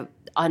just like a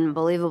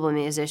unbelievable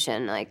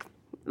musician. Like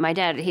my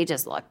dad, he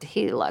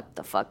lucked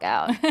the fuck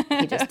out.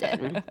 He just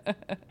didn't.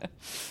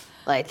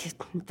 Like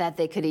that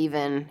they could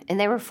even, and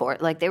they were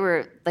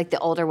the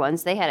older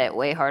ones, they had it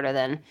way harder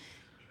than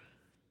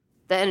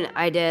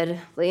I did.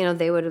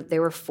 They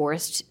were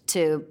forced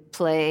to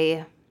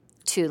play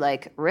to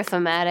like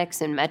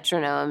riffomatics and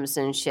metronomes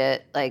and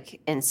shit,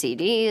 like in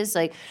CDs.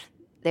 Like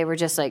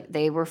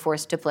they were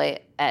forced to play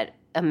at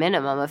a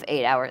minimum of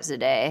 8 hours a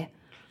day,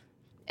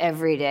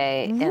 every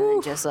day. And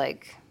then just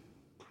like,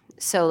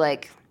 so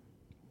like,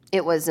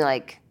 it was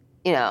like,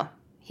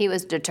 he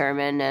was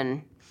determined,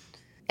 and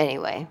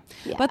anyway.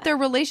 Yeah. But their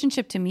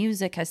relationship to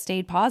music has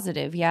stayed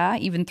positive, yeah?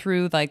 Even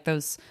through like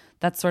those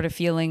that sort of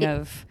feeling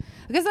of,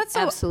 because that's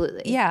so,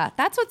 absolutely. Yeah.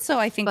 That's what's so,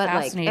 I think, but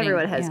fascinating. like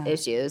everyone has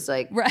issues.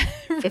 Like right.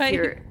 if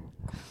you're,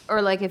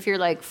 or like if you're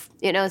like,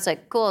 you know, it's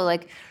like cool.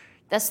 Like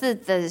that's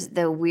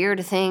the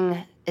weird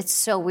thing. It's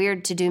so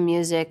weird to do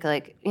music.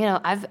 Like, you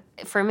know,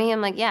 for me, I'm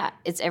like, yeah,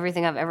 it's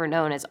everything I've ever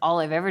known. It's all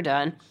I've ever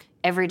done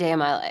every day of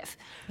my life.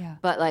 Yeah.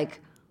 But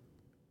like,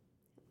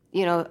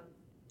 you know,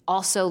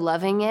 also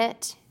loving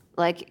it.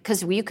 Like,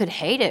 because you could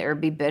hate it or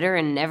be bitter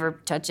and never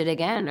touch it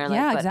again. Or like,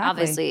 yeah, but exactly.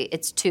 obviously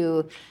it's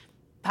too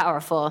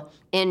powerful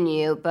in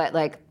you. But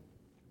like,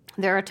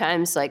 there are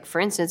times, like,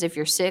 for instance, if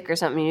you're sick or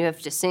something, you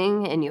have to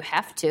sing and you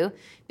have to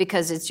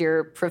because it's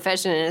your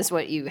profession and it's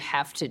what you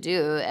have to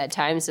do at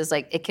times. It's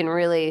like, it can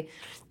really,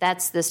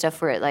 that's the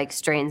stuff where it like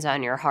strains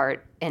on your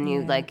heart and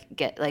you like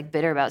get like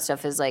bitter about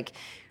stuff is like,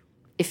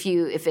 if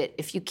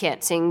you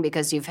can't sing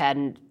because you've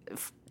had,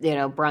 you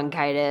know,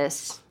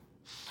 bronchitis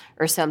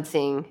or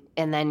something,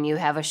 and then you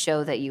have a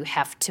show that you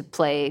have to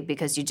play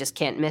because you just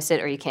can't miss it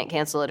or you can't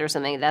cancel it or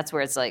something, that's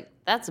where it's like,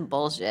 that's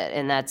bullshit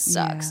and that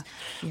sucks.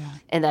 Yeah.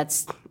 And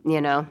that's,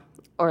 you know,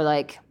 or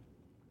like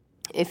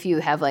if you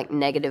have like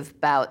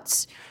negative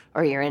bouts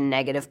or you're in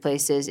negative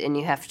places and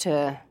you have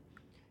to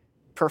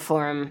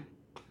perform,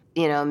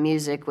 you know,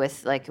 music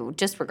with like,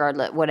 just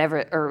regardless,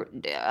 whatever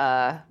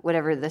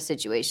the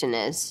situation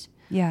is.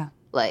 Yeah.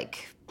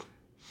 Like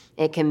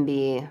it can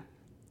be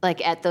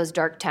like at those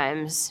dark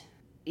times,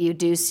 you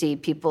do see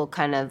people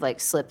kind of like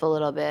slip a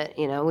little bit,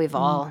 you know, we've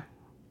all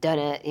done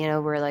it, you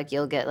know, where like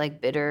you'll get like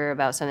bitter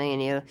about something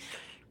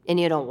and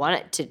you don't want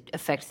it to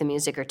affect the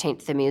music or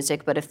taint the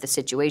music, but if the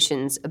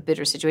situation's a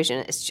bitter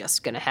situation, it's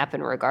just going to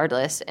happen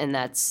regardless, and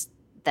that's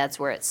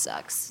where it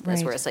sucks.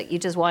 That's where it's like you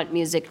just want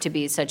music to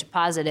be such a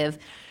positive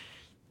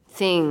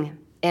thing,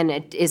 and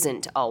it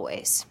isn't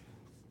always.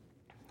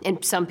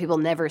 And some people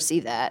never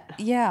see that.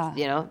 Yeah.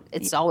 You know,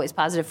 it's always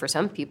positive for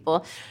some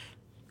people.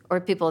 Or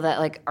people that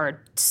like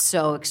are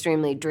so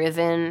extremely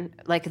driven.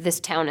 Like this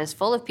town is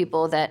full of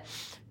people that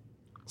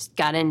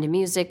got into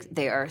music.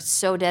 They are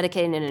so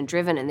dedicated and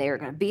driven, and they are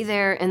going to be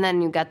there. And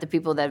then you've got the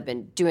people that have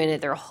been doing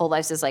it their whole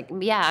lives. It's like,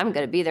 yeah, I'm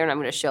going to be there and I'm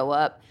going to show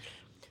up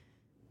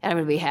and I'm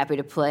going to be happy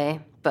to play.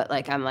 But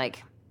like, I'm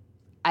like,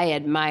 I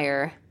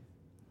admire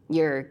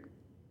your,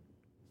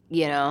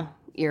 you know,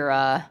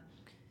 your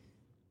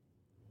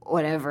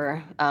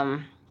whatever,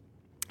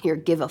 your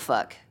give a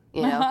fuck.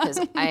 You know,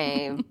 because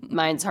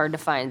mine's hard to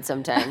find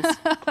sometimes.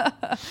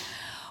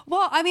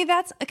 Well, I mean,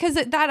 that's because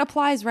that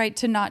applies, right,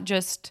 to not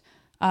just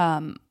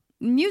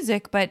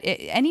music, but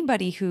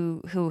anybody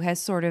who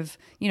has sort of,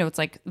 you know, it's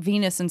like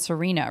Venus and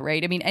Serena,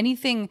 right? I mean,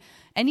 anything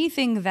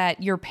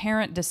that your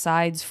parent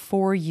decides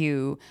for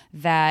you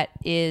that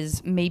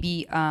is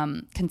maybe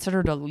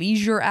considered a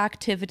leisure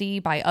activity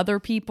by other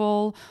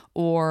people,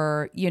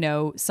 or, you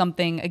know,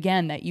 something,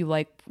 again, that you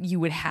like, you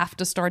would have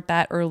to start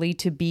that early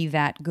to be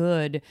that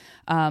good.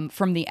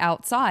 From the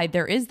outside,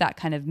 there is that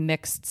kind of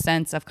mixed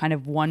sense of kind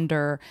of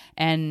wonder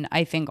and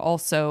I think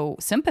also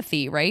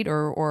sympathy, right?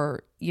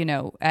 Or you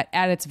know,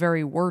 at its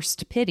very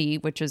worst, pity,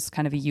 which is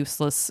kind of a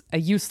useless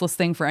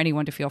thing for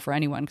anyone to feel for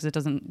anyone because it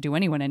doesn't do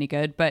anyone any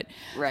good. But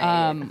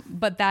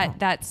but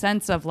that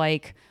sense of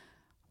like,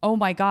 oh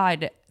my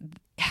God,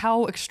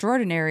 how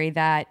extraordinary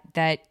that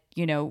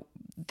you know,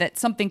 that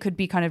something could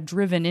be kind of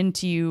driven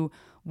into you,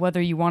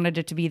 whether you wanted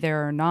it to be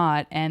there or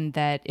not, and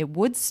that it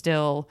would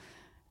still,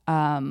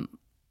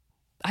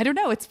 I don't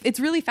know. It's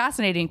really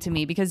fascinating to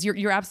me because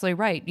you're absolutely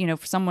right. You know,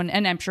 for someone,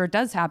 and I'm sure it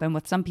does happen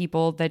with some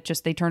people that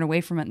just, they turn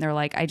away from it and they're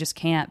like, I just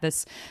can't.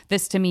 This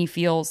to me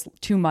feels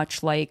too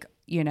much like,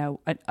 you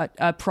know,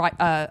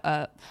 a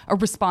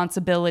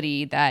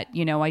responsibility that,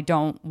 you know, I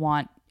don't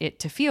want it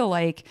to feel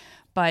like.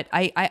 But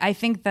I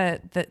think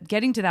that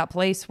getting to that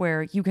place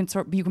where you can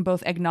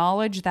both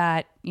acknowledge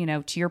that, you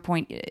know, to your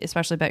point,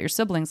 especially about your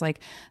siblings, like,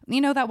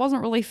 you know, that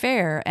wasn't really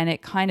fair and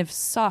it kind of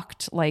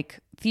sucked, like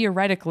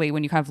theoretically,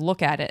 when you kind of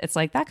look at it, it's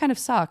like that kind of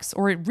sucks,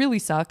 or it really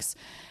sucks.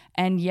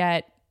 And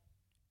yet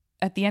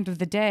at the end of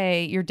the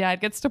day, your dad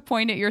gets to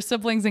point at your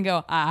siblings and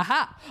go,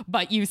 aha,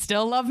 but you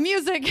still love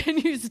music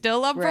and you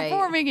still love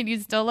performing and you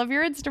still love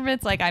your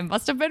instruments. Like, I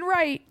must have been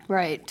right.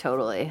 Right,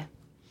 totally.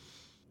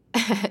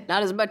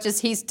 Not as much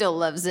as he still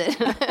loves it.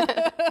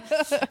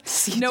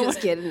 Just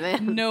kidding,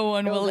 man. No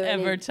one will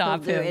ever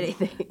top him.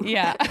 Anything.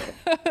 Yeah.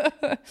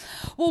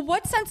 Well,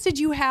 what sense did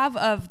you have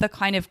of the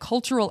kind of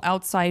cultural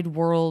outside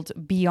world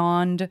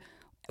beyond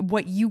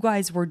what you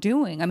guys were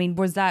doing? I mean,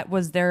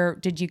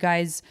 did you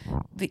guys,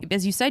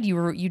 as you said,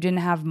 you didn't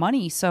have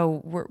money,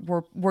 so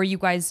were you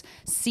guys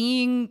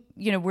seeing,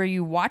 you know, were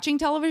you watching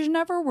television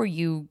ever?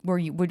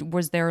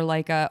 Was there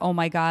like a, oh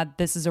my God,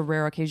 this is a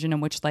rare occasion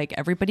in which like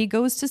everybody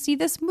goes to see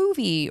this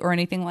movie or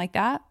anything like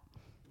that?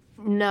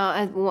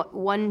 No,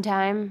 one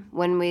time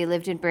when we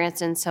lived in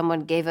Branson,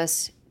 someone gave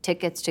us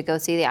tickets to go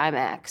see the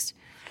IMAX.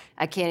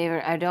 I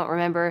don't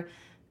remember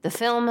the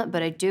film,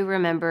 but I do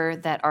remember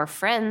that our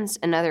friends,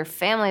 another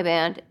family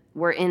band,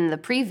 were in the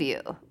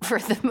preview for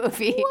the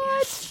movie.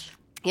 What?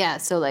 Yeah,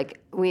 so like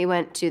we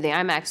went to the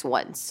IMAX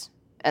once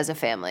as a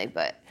family,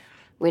 but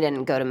We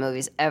didn't go to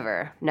movies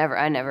ever.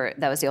 Never.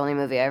 That was the only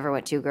movie I ever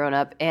went to growing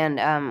up.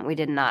 And we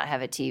did not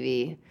have a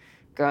TV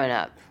growing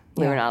up.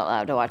 We were not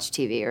allowed to watch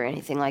TV or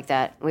anything like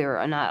that. We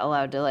were not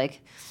allowed to,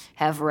 like,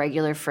 have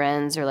regular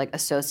friends or, like,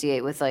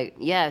 associate with, like,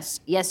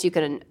 yes, you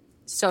could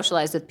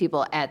socialize with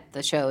people at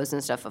the shows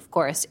and stuff, of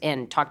course,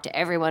 and talk to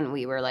everyone.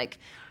 We were, like,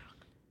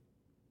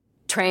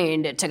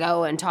 trained to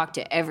go and talk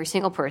to every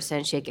single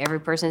person, shake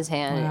every person's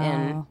hand,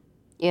 and,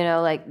 you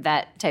know, like,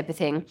 that type of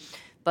thing.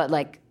 But,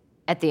 like,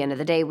 at the end of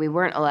the day, we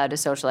weren't allowed to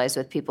socialize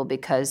with people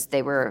because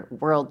they were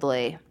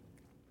worldly,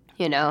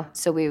 you know?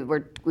 So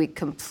we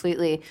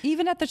completely...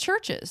 Even at the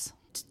churches?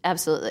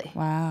 Absolutely.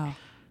 Wow.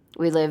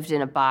 We lived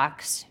in a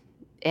box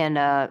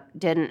and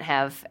didn't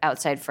have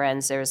outside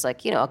friends. There was,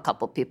 like, you know, a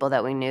couple people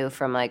that we knew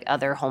from, like,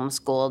 other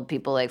homeschooled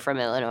people, like, from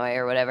Illinois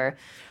or whatever,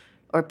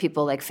 or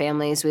people, like,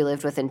 families we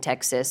lived with in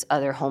Texas,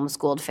 other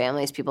homeschooled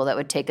families, people that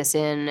would take us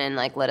in and,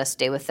 like, let us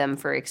stay with them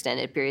for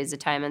extended periods of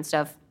time and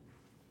stuff.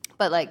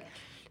 But, like...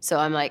 So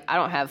I'm like,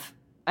 I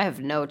have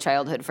no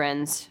childhood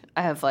friends.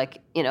 I have, like,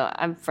 you know,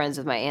 I'm friends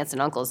with my aunts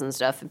and uncles and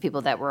stuff and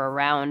people that were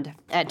around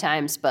at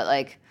times. But,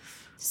 like,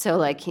 so,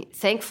 like,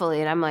 thankfully,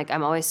 and I'm like,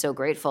 I'm always so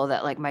grateful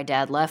that, like, my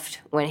dad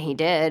left when he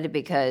did,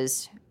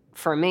 because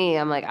for me,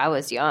 I'm like, I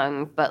was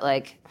young, but,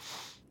 like,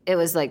 it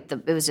was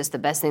just the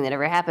best thing that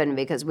ever happened,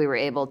 because we were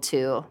able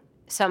to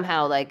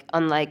somehow, like,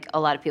 unlike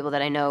a lot of people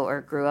that I know or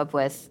grew up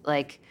with,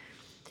 like,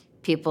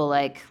 people,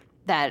 like,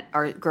 that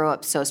grow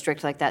up so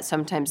strict like that,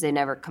 sometimes they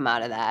never come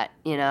out of that,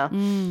 you know?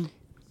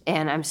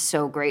 And I'm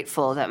so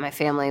grateful that my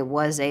family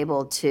was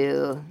able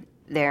to,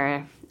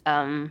 you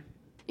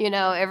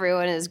know,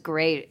 everyone is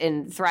great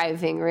and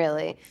thriving,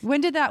 really.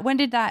 When did that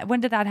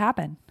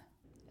happen?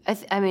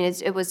 I mean,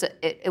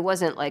 it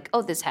wasn't like,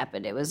 oh, this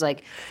happened. It was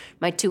like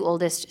my two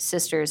oldest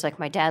sisters, like,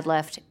 my dad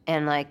left,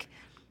 and, like,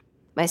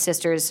 my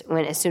sisters,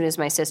 as soon as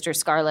my sister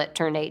Scarlett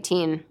turned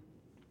 18,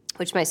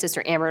 which my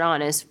sister Amber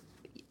Dawn is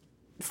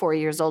 4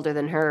 years older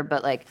than her,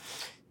 but, like,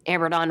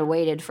 Amber Dawn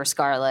waited for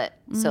Scarlett.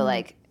 So,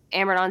 like,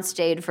 Amber Dawn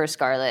stayed for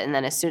Scarlett, and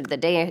then as soon as the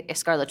day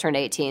Scarlett turned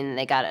 18,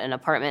 they got an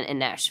apartment in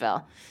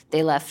Nashville.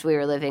 They left. We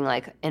were living,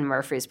 like, in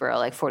Murfreesboro,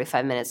 like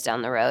 45 minutes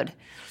down the road.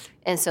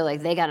 And so,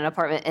 like, they got an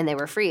apartment and they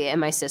were free,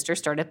 and my sister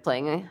started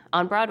playing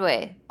on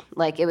Broadway.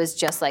 Like, it was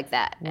just like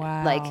that.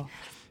 Wow. Like,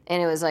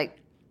 and it was, like,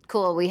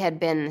 cool. We had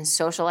been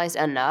socialized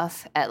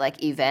enough at,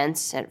 like,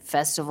 events and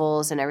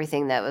festivals and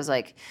everything that was,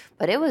 like,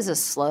 but it was a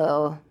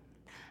slow...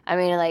 I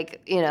mean,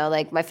 like, you know,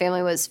 like, my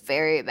family was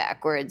very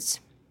backwards.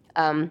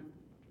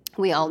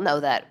 We all know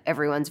that.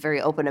 Everyone's very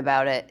open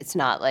about it. It's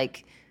not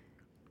like,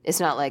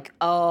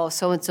 oh,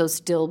 so-and-so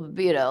still,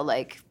 you know,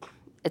 like,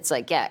 it's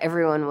like, yeah,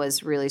 everyone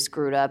was really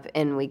screwed up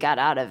and we got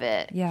out of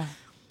it. Yeah.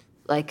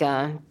 Like,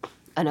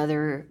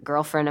 another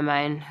girlfriend of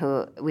mine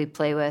who we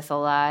play with a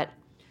lot,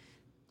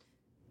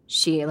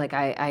 she, like,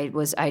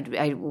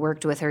 I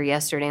worked with her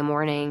yesterday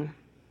morning,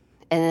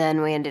 and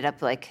then we ended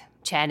up, like,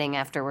 chatting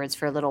afterwards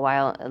for a little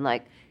while, and,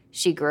 like,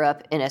 she grew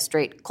up in a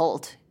straight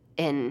cult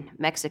in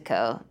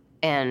Mexico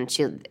and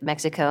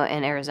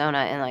Arizona,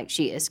 and, like,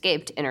 she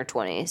escaped in her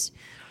 20s.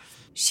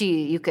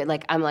 You could,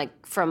 like, I'm,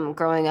 like, from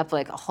growing up,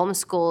 like, a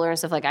homeschooler and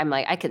stuff, like, I'm,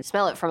 like, I could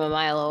smell it from a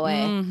mile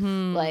away.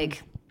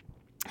 Like,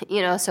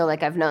 you know, so,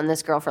 like, I've known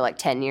this girl for, like,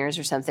 10 years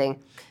or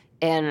something,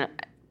 and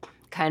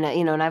kind of,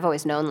 you know, and I've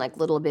always known, like,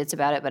 little bits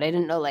about it, but I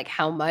didn't know, like,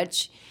 how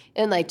much,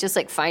 and, like, just,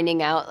 like,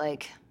 finding out,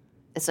 like,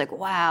 it's like,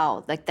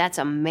 wow, like, that's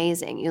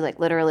amazing. You, like,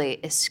 literally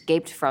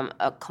escaped from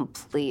a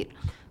complete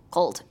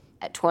cult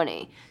at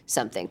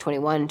 20-something,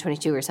 21,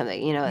 22 or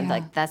something, you know, and,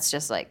 like, that's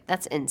just, like,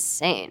 that's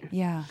insane.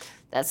 Yeah.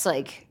 That's,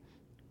 like,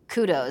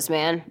 kudos,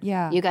 man.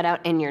 Yeah. You got out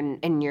and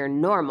you're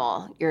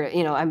normal. You're,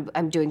 you know,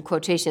 I'm doing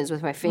quotations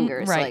with my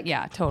fingers. Right, like,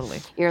 yeah, totally.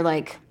 You're,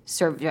 like,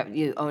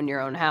 you own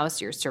your own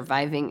house. You're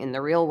surviving in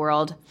the real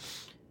world.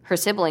 Her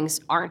siblings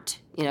aren't.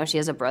 You know, she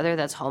has a brother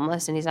that's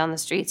homeless and he's on the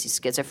streets. He's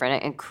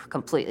schizophrenic and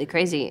completely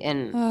crazy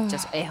and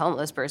just a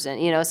homeless person,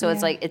 you know? So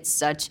it's like, it's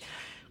such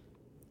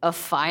a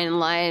fine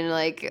line,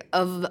 like,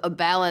 of a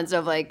balance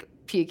of, like,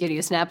 can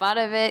you snap out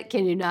of it?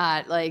 Can you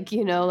not? Like,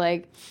 you know,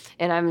 like,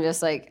 and I'm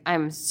just, like,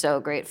 I'm so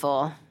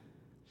grateful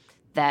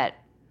that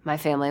my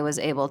family was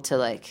able to,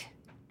 like,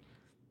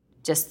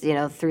 just, you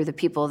know, through the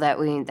people that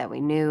we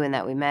knew and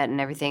that we met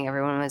and everything,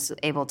 everyone was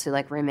able to,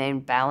 like, remain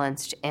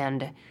balanced.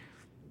 And,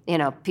 you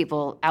know,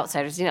 people,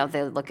 outsiders, you know,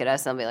 they look at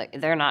us and they'll be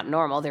like, they're not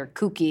normal, they're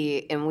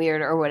kooky and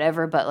weird or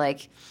whatever, but,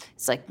 like,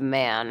 it's like,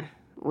 man,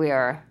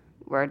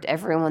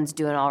 everyone's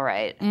doing all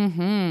right.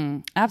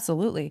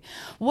 Absolutely.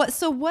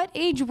 What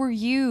age were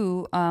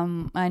you?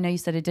 I know you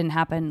said it didn't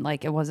happen,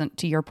 like, it wasn't,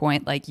 to your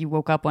point, like, you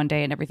woke up one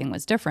day and everything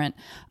was different.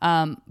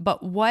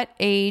 But what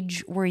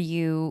age were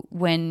you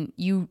when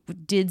you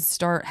did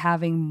start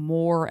having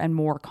more and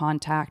more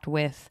contact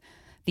with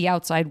the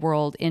outside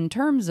world, in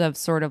terms of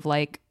sort of,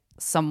 like,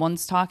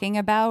 someone's talking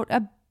about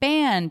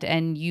band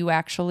and you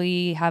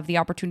actually have the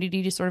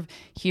opportunity to sort of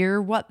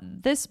hear what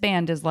this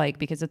band is like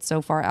because it's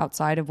so far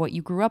outside of what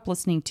you grew up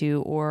listening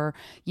to. Or,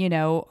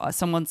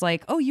 someone's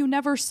like, oh, you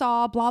never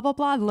saw blah, blah,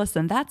 blah.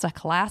 Listen, that's a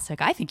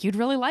classic. I think you'd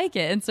really like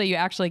it. And so you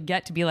actually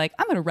get to be like,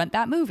 I'm going to rent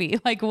that movie.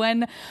 Like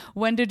when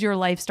did your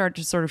life start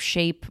to sort of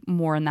shape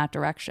more in that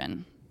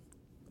direction?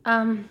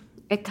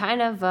 It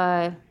kind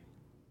of,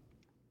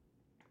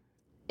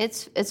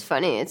 it's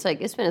funny. It's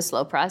like, it's been a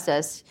slow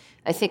process.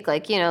 I think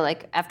like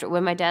after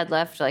when my dad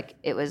left, like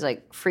it was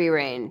like free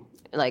reign.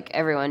 Like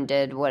everyone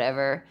did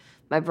whatever.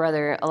 My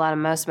brother,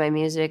 most of my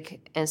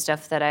music and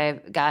stuff that I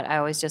got, I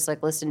always just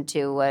like listened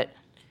to what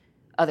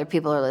other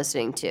people are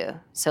listening to.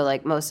 So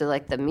like most of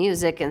like the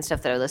music and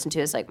stuff that I listen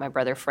to is like my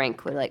brother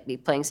Frank would like be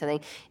playing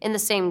something. And the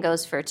same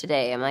goes for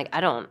today. I'm like,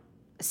 I don't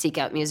seek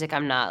out music.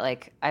 I'm not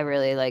like, I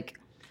really like,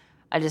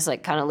 I just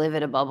like kind of live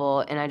in a bubble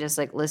and I just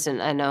like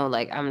listen. I know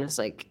like I'm just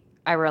like,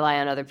 I rely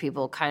on other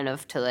people kind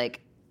of to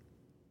like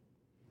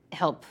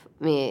help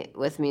me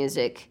with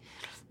music,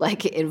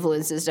 like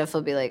influence and stuff.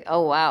 Will be like,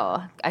 oh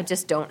wow, I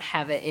just don't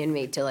have it in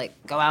me to like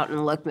go out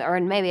and look, or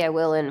maybe I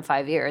will in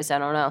 5 years, I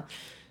don't know.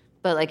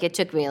 But like it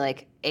took me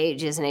like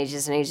ages and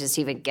ages and ages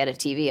to even get a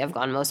TV. I've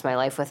gone most of my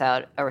life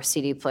without a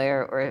CD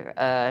player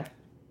or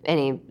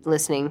any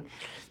listening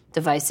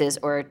devices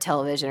or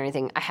television or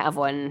anything. I have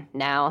one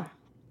now.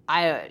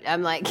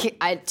 I'm like,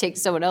 I take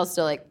someone else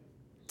to like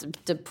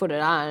to put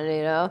it on,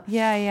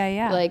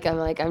 Yeah. Like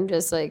I'm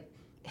just like,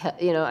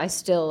 I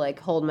still like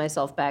hold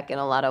myself back in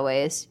a lot of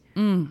ways,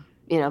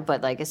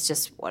 but like it's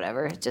just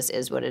whatever. It just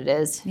is what it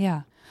is.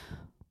 Yeah.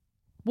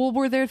 Well,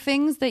 were there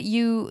things that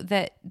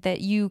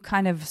you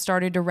kind of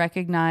started to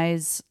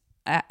recognize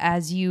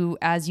as you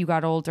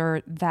got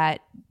older that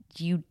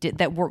you did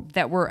that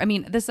were I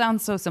mean, this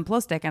sounds so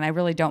simplistic and I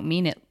really don't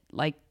mean it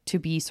like to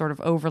be sort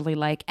of overly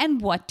like, and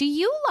what do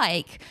you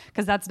like?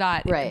 Because that's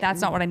not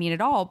what I mean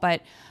at all.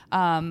 But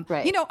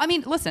right. I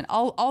mean, listen,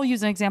 I'll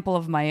use an example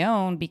of my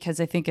own because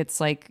I think it's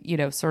like,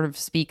 sort of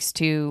speaks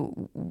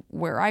to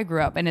where I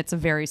grew up, and it's a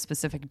very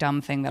specific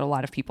dumb thing that a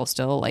lot of people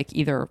still like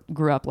either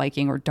grew up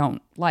liking or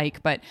don't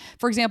like. But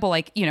for example,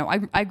 like,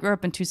 I grew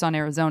up in Tucson,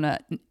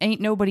 Arizona.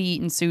 Ain't nobody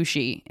eating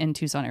sushi in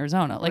Tucson,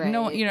 Arizona. Like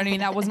no, you know what I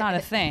mean? That was not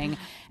a thing.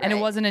 And it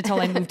wasn't until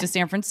I moved to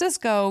San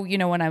Francisco,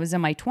 when I was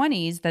in my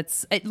 20s,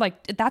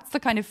 that's the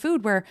kind of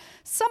food where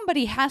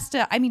somebody has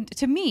to, I mean,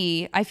 to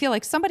me, I feel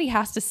like somebody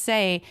has to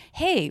say,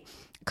 hey,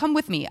 come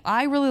with me.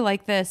 I really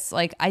like this.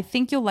 Like, I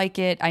think you'll like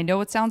it. I know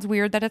it sounds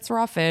weird that it's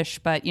raw fish,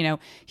 but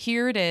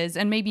here it is.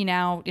 And maybe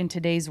now in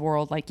today's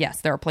world, like,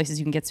 yes, there are places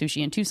you can get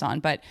sushi in Tucson,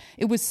 but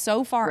it was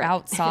so far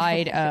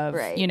outside of,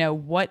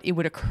 what it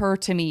would occur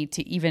to me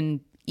to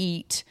even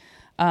eat,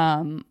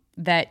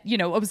 that,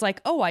 it was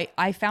like, oh,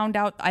 I found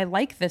out I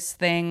like this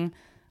thing,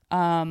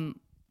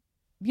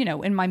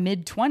 in my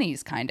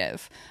mid-20s kind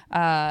of.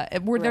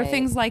 Were there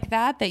things like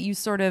that you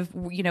sort of,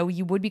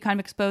 you would be kind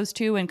of exposed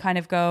to and kind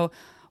of go,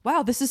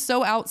 wow, this is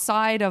so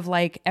outside of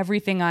like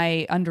everything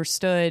I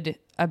understood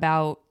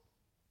about,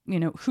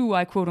 who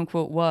I quote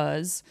unquote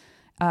was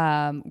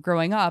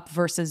growing up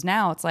versus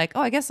now it's like, oh,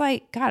 I guess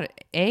I got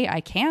it. A,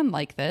 I can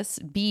like this.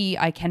 B,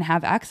 I can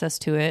have access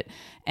to it.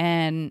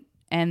 And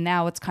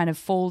now it's kind of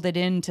folded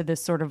into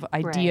this sort of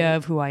idea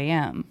of who I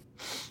am.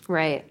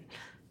 Right.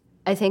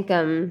 I think,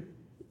 I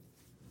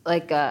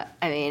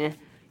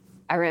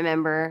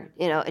remember,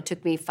 it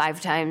took me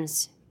 5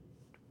 times.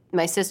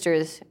 My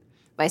sister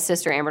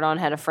Amber Dawn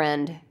had a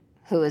friend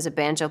who was a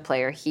banjo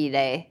player,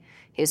 Hide.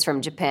 He's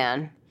from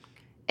Japan,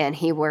 and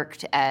he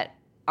worked at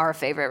our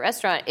favorite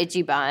restaurant,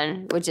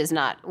 Ichiban, which is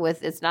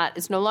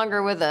it's no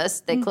longer with us.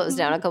 They closed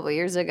down a couple of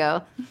years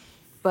ago,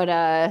 but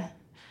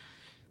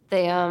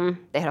they had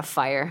a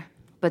fire.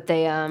 But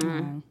they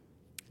I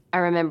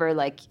remember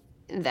like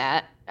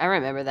that. I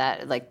remember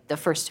that like the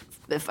first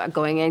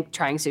going in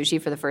trying sushi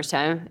for the first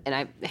time, and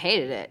I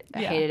hated it.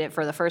 I hated it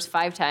for the first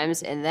 5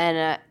 times, and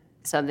then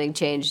something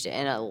changed,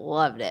 and I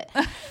loved it.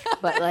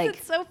 But like,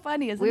 it's so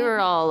funny, isn't it? We were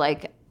all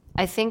like,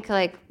 I think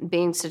like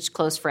being such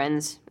close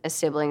friends as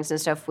siblings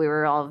and stuff, we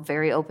were all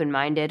very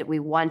open-minded. We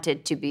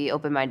wanted to be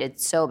open-minded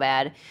so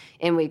bad,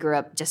 and we grew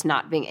up just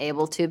not being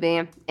able to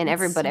be. And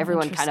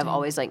everyone kind of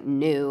always like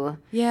knew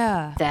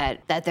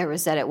that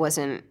it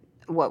wasn't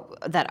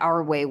that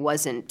our way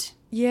wasn't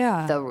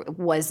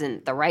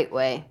the right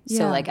way.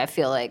 So like I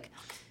feel like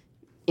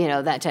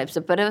that type of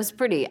stuff. But I was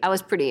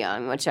pretty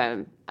young, which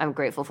I'm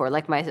grateful for.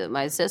 Like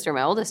my sister,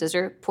 my oldest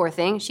sister, poor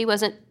thing, she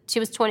was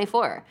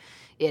 24,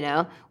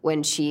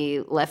 when she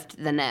left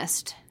the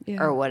nest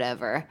or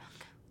whatever.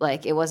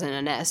 Like it wasn't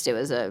a nest, it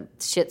was a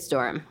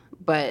shitstorm.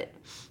 But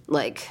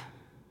like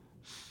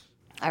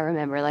I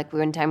remember like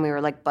one time we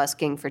were like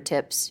busking for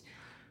tips,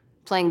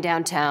 playing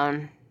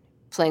downtown,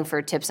 playing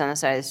for tips on the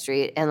side of the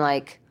street, and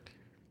like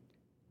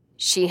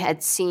she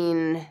had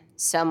seen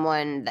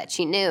someone that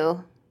she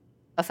knew,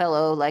 a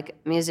fellow like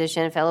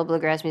musician, a fellow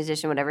bluegrass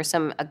musician, whatever,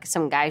 some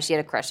guy she had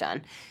a crush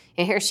on.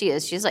 And here she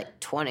is. She's like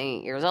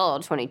 20 years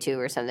old, 22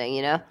 or something,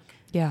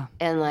 Yeah.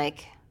 And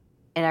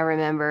I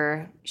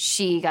remember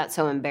she got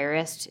so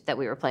embarrassed that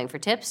we were playing for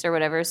tips or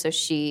whatever, so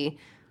she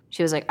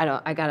she was like,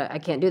 I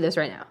can't do this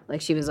right now. Like,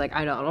 she was like,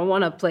 I don't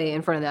want to play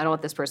in front of that. I don't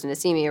want this person to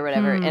see me or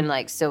whatever. And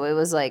like, so it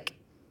was like,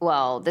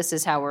 well, this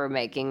is how we're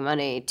making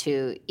money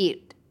to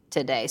eat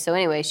today. So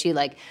anyway,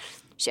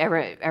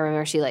 I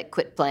remember she like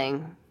quit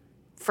playing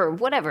for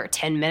whatever,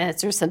 10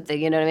 minutes or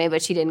something, you know what I mean?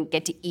 But she didn't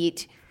get to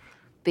eat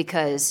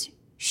because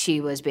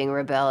she was being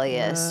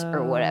rebellious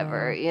or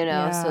whatever, you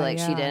know? Yeah, so like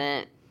she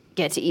didn't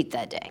get to eat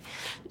that day.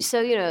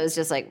 So, you know, it was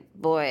just like,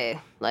 boy,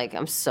 like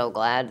I'm so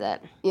glad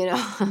that, you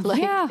know,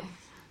 like.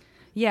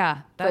 Yeah.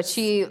 But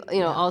she, you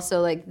know,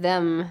 also like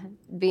them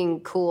being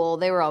cool,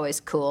 they were always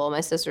cool. My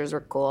sisters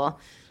were cool.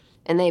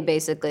 And they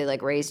basically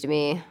like raised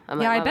me.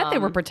 I bet they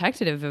were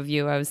protective of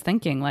you. I was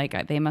thinking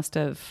like they must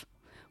have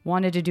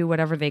wanted to do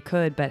whatever they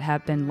could, but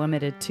have been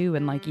limited too,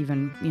 and like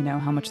even, you know,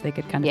 how much they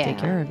could kind of take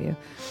care of you.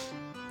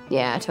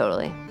 Yeah,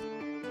 totally.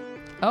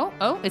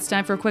 Oh, it's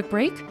time for a quick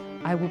break.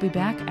 I will be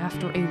back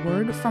after a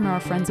word from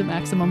our friends at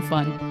Maximum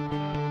Fun.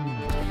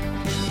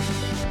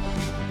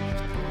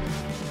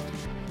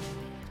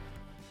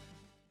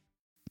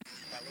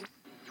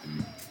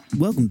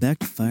 Welcome back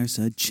to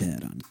Fireside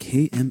Chat on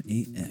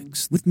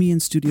KMAX. With me in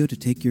studio to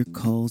take your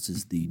calls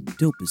is the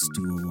dopest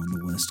duo on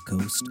the West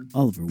Coast,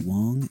 Oliver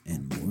Wong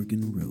and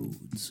Morgan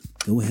Rhodes.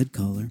 Go ahead,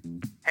 caller.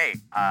 Hey,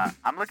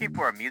 I'm looking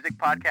for a music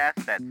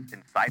podcast that's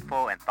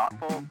insightful and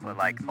thoughtful, but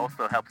like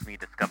also helps me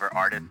discover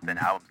artists and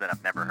albums that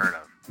I've never heard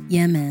of.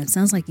 Yeah, man.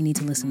 Sounds like you need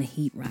to listen to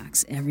Heat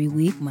Rocks. Every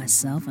week,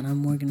 myself, and I'm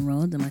Morgan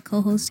Rhodes, and my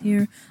co-host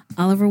here,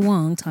 Oliver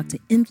Wong, talk to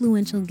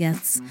influential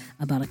guests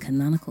about a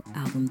canonical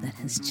album that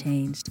has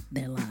changed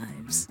their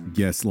lives.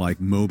 Guests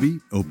like Moby,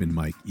 Open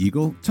Mike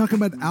Eagle, talk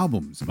about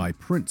albums by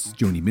Prince,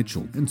 Joni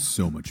Mitchell, and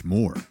so much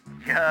more.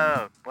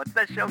 Yo, what's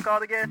that show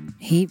called again?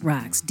 Heat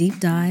Rocks, deep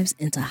dives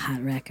into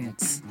hot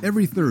records.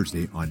 Every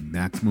Thursday on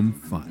Maximum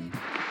Fun.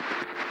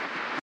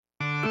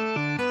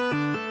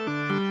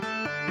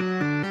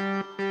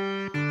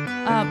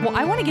 Well,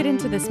 I want to get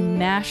into this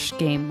MASH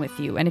game with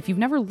you. And if you've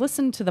never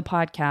listened to the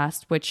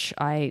podcast, which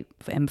I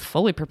am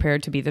fully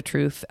prepared to be the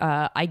truth,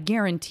 I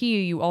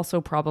guarantee you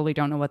also probably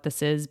don't know what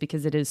this is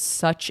because it is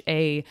such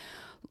a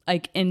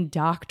like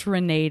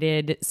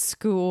indoctrinated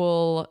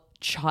school,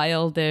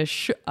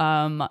 childish,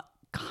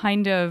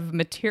 kind of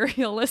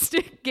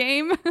materialistic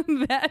game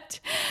that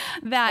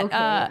okay,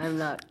 I'm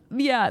not.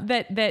 Yeah,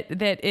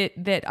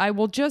 that I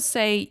will just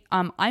say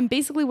I'm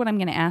basically what I'm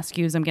going to ask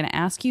you is I'm going to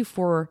ask you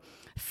for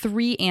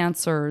 3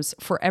 answers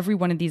for every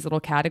one of these little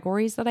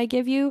categories that I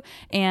give you.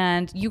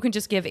 And you can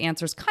just give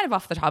answers kind of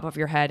off the top of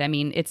your head. I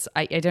mean,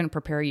 I didn't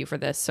prepare you for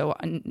this, so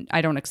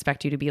I don't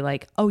expect you to be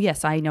like, oh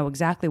yes, I know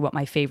exactly what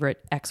my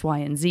favorite X, Y,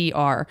 and Z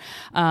are.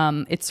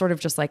 It's sort of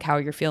just like how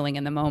you're feeling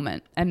in the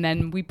moment. And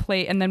then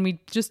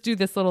we just do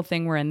this little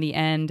thing where in the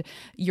end,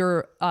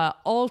 your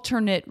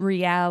alternate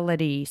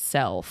reality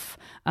self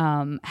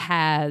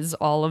has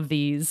all of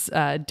these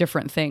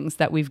different things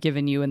that we've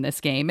given you in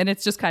this game. And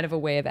it's just kind of a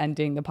way of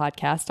ending the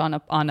podcast on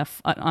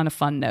a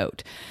fun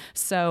note.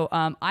 So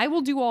I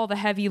will do all the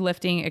heavy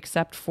lifting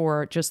except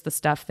for just the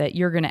stuff that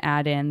you're going to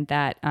add in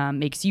that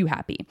makes you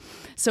happy.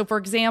 So for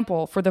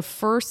example, for the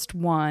first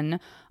one,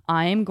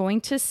 I'm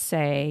going to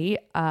say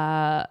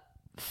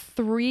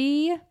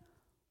 3.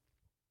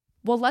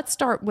 Well, let's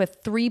start with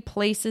 3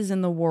 places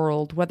in the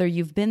world, whether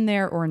you've been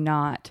there or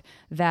not,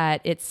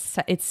 that it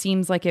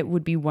seems like it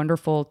would be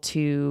wonderful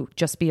to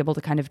just be able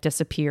to kind of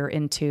disappear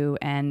into,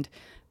 and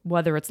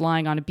whether it's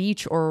lying on a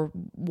beach or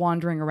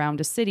wandering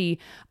around a city,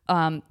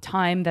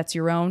 time that's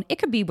your own. It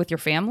could be with your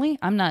family.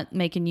 I'm not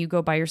making you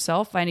go by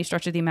yourself by any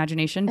stretch of the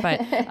imagination, but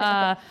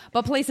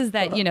places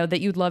that, you know,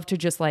 that you'd love to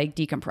just like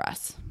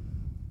decompress.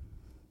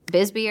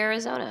 Bisbee,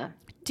 Arizona.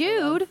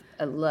 Dude.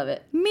 I love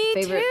it. Me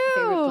too.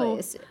 Favorite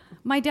place.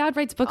 My dad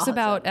writes books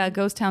about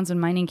ghost towns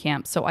and mining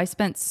camps. So I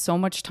spent so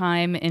much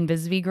time in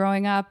Bisbee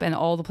growing up and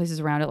all the places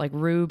around it, like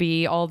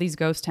Ruby, all these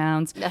ghost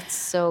towns. That's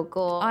so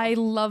cool. I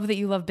love that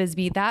you love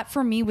Bisbee. That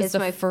for me was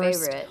my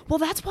first. Favorite. Well,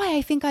 that's why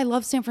I think I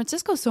love San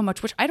Francisco so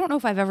much, which I don't know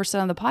if I've ever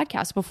said on the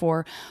podcast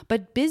before,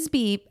 but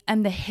Bisbee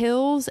and the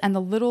hills and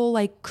the little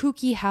like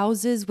kooky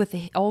houses with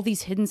all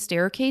these hidden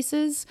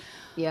staircases.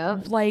 Yeah.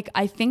 Like,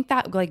 I think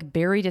that like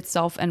buried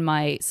itself in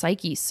my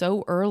psyche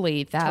so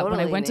early that when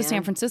I went to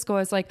San Francisco, I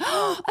was like,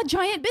 oh, a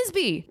giant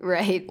Bisbee.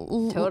 Right.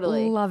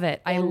 Totally. Love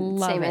it. I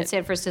love it. And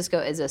San Francisco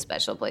is a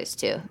special place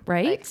too.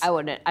 Right?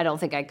 Like, I don't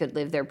think I could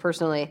live there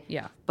personally.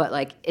 Yeah. But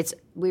like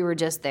we were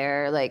just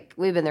there. Like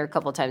we've been there a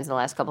couple times in the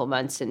last couple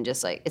months and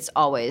just like, it's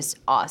always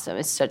awesome.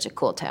 It's such a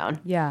cool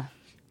town. Yeah.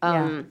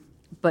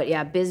 But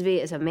yeah, Bisbee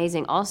is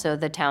amazing. Also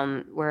the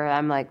town where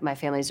I'm like, my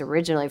family's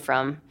originally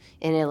from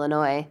in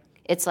Illinois.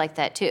 It's like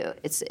that too.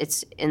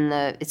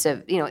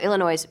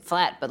 Illinois is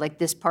flat, but like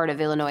this part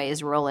of Illinois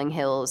is rolling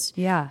hills,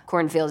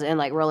 cornfields, and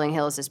like rolling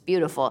hills is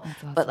beautiful.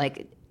 Awesome. But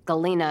like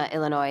Galena,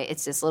 Illinois,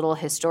 it's this little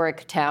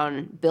historic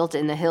town built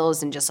in the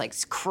hills and just like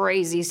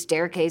crazy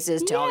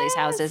staircases to all these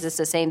houses. It's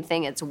the same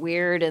thing. It's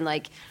weird and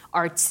like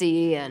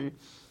artsy and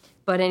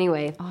But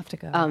anyway, I'll have to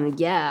go.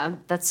 Yeah,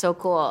 that's so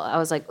cool. I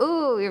was like,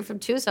 ooh, you're from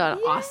Tucson.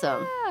 Yeah,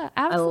 awesome.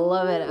 absolutely.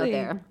 I love it out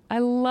there. I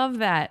love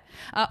that.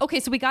 Okay,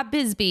 so we got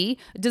Bisbee.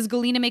 Does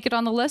Galena make it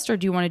on the list, or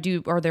do you want to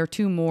do, are there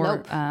two more?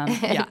 Nope.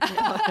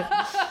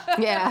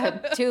 Yeah,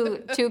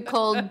 too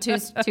cold, too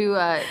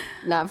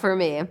not for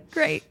me.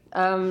 Great.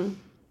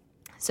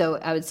 So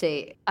I would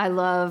say I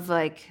love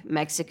like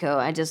Mexico.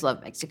 I just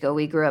love Mexico.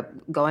 We grew up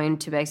going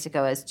to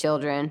Mexico as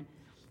children,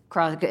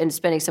 and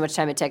spending so much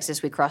time in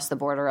Texas. We crossed the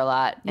border a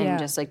lot, and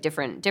just like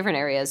different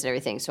areas and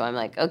everything. So I'm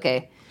like,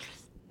 okay,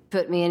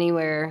 put me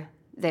anywhere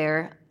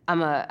there.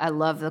 I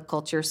love the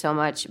culture so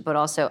much, but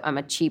also I'm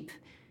a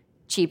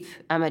cheapskate,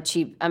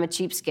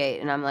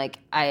 and I'm like,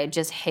 I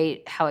just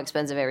hate how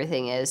expensive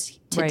everything is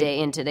today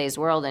in today's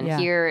world, and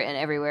here and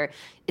everywhere.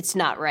 It's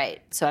not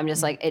right. So I'm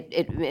just like,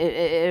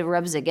 it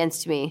rubs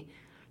against me.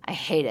 I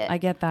hate it. I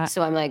get that.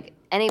 So I'm like,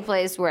 any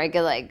place where I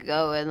could like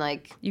go and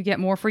like you get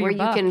more for your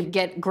buck. Where you can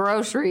get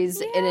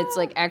groceries and it's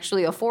like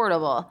actually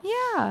affordable.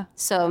 Yeah.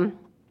 So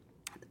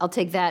I'll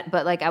take that,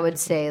 but like I would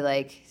say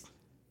like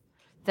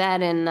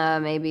that and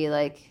maybe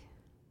like,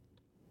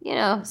 you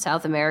know,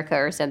 South America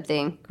or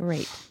something.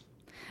 Great.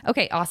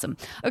 Okay, awesome.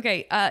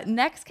 Okay,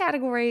 next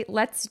category,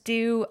 let's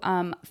do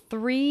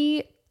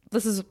 3.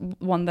 This is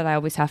one that I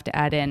always have to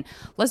add in.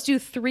 Let's do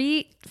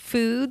 3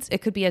 foods.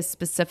 It could be as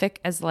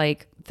specific as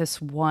like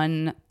this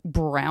one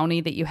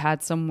brownie that you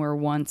had somewhere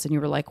once and you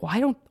were like, why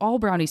don't all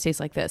brownies taste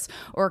like this?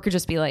 Or it could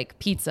just be like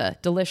pizza,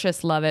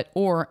 delicious, love it.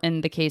 Or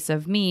in the case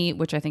of me,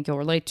 which I think you'll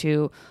relate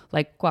to,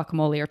 like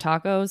guacamole or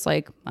tacos,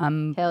 like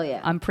hell yeah,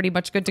 I'm pretty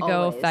much good to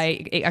go. If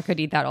I could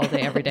eat that all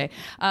day, every day.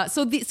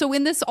 So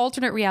in this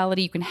alternate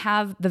reality, you can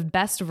have the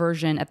best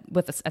version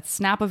with a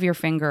snap of your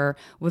finger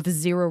with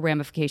 0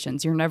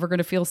 ramifications. You're never going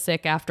to feel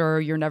sick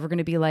after. You're never going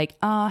to be like,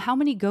 how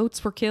many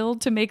goats were killed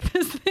to make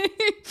this thing?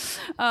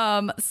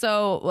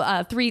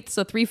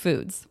 Three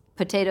foods.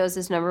 Potatoes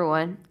is number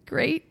 1.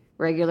 Great.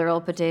 Regular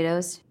old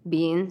potatoes,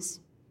 beans,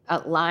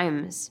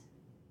 limes.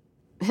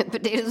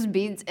 Potatoes,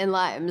 beans, and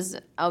limes.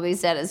 I'll be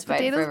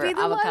satisfied forever.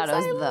 Avocados,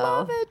 I though.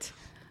 love it.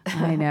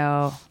 I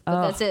know.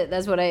 But that's it.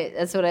 That's what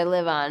I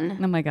live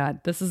on. Oh my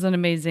God. This is an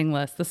amazing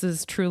list. This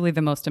is truly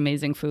the most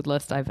amazing food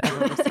list I've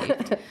ever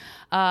received.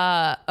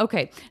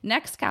 Okay.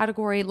 Next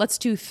category. Let's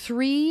do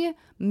 3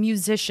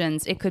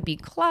 musicians. It could be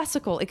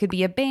classical. It could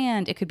be a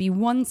band. It could be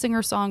one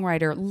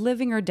singer-songwriter,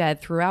 living or dead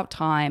throughout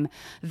time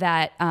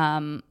that,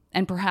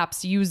 and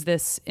perhaps use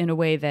this in a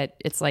way that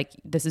it's like,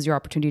 this is your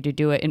opportunity to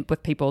do it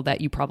with people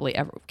that you probably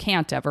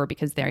can't ever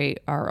because they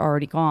are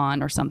already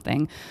gone or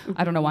something. Mm-hmm.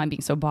 I don't know why I'm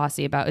being so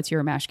bossy about it's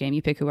your mash game.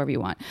 You pick whoever you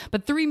want.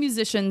 But 3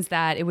 musicians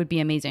that it would be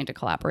amazing to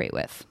collaborate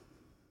with.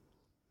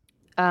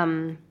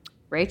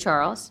 Ray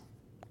Charles.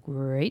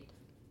 Great.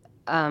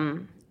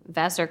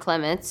 Vassar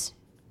Clements,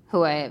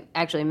 who I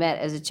actually met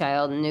as a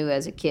child and knew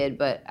as a kid,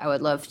 but I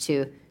would love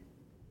to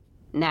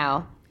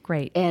now.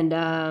 Great. And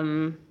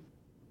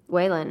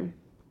Waylon.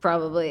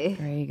 Probably.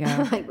 There you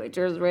go. Like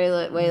Waitress,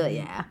 Waylon,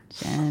 yeah.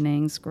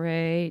 Jennings,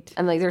 great.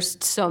 I'm like,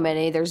 there's so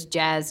many. There's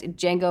Jazz,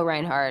 Django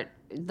Reinhardt,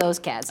 those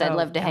cats. I'd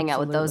love to hang out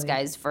with those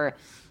guys for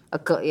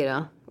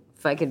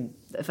if I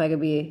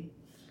could be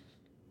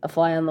a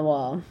fly on the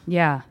wall.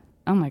 Yeah.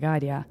 Oh my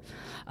God, yeah.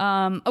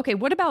 Okay,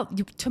 what about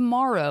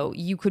tomorrow?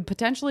 You could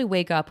potentially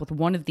wake up with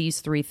one of these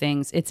 3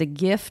 things. It's a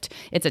gift,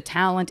 it's a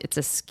talent, it's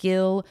a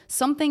skill,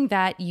 something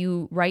that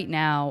you right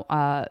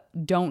now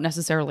don't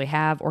necessarily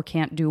have or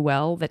can't do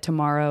well that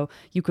tomorrow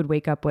you could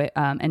wake up with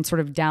and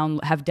sort of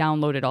have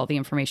downloaded all the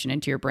information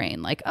into your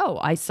brain. Like, oh,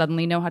 I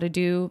suddenly know how to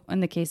do, in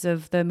the case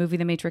of the movie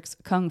The Matrix,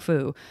 Kung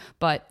Fu,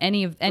 but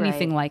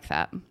anything like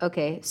that.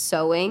 Okay,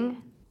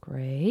 sewing.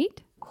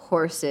 Great.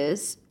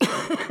 Horses.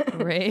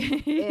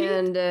 Great.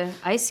 And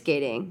ice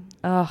skating.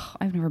 Oh,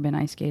 I've never been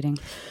ice skating.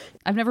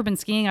 I've never been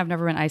skiing. I've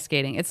never been ice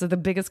skating. It's the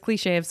biggest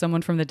cliche of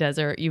someone from the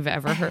desert you've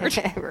ever heard.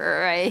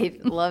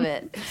 Right. Love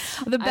it.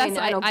 The best.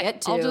 I don't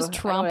get to. I'll just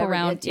tromp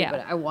around.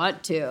 But I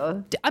want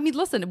to. I mean,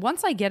 listen,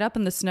 once I get up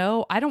in the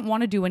snow, I don't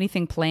want to do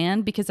anything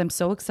planned because I'm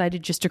so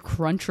excited just to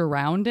crunch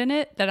around in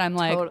it that I'm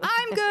like, totally.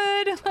 I'm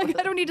good. Like,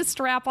 I don't need to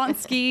strap on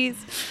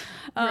skis.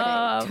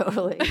 Right,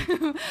 totally.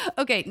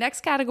 Okay,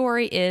 next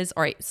category is,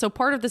 all right, so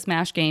part of this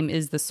MASH game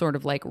is the sort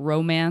of like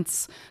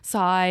romance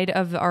side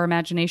of our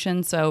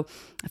imagination. So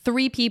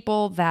 3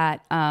 people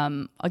that,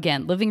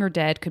 again, living or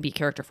dead, could be a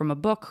character from a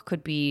book,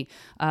 could be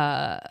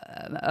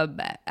an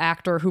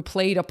actor who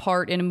played a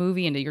part in a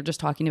movie and you're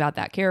just talking about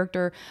that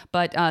character.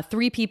 But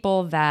 3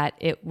 people that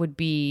it would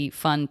be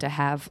fun to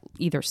have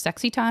either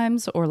sexy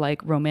times or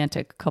like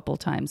romantic couple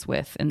times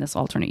with in this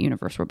alternate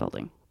universe we're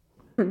building.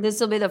 This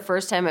will be the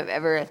first time I've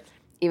ever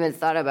even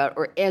thought about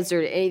or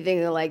answered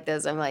anything like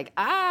this. I'm like,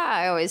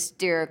 I always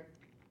steer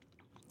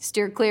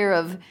clear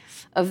of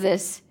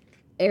this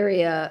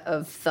area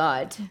of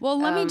thought. Well,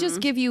 let me just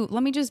give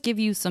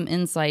you some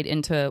insight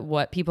into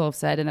what people have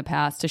said in the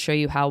past to show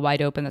you how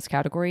wide open this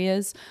category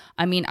is.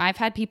 I mean, I've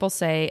had people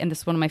say, and this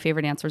is one of my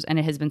favorite answers, and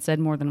it has been said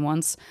more than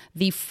once,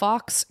 the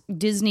Fox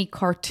Disney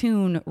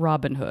cartoon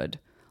Robin Hood.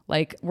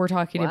 Like we're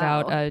talking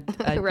about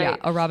Right.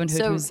 a Robin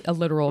Hood who's a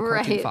literal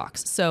cartoon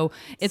fox. So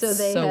it's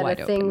they so had wide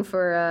a open. thing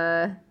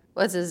for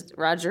what's his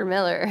Roger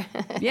Miller.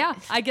 Yeah,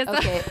 I guess,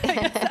 Okay. I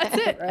guess that's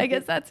it. Right. I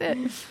guess that's it.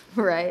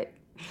 Right.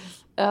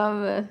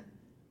 I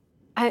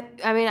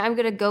mean, I'm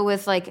gonna go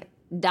with like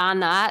Don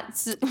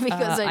Knotts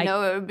because I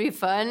know it would be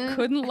fun.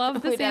 Couldn't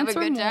love this We'd have a answer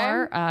good more.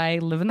 time. I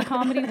live in the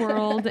comedy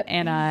world,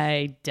 and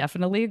I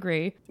definitely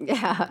agree.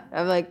 Yeah,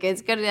 I'm like,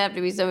 it's gonna have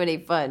to be somebody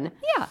fun.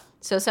 Yeah.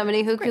 So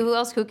somebody who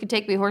could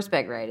take me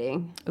horseback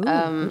riding? Ooh,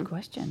 good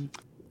question.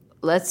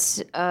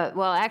 Let's.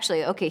 Well,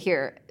 actually, okay.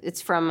 Here,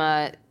 it's from.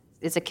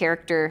 It's a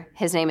character.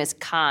 His name is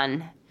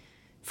Khan,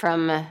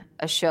 from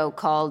a show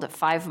called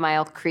 5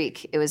 Mile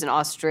Creek. It was an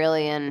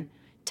Australian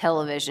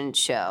television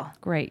show.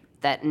 Great.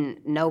 That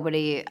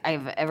nobody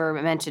I've ever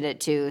mentioned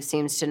it to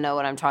seems to know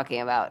what I'm talking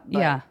about. But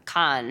Yeah.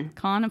 Khan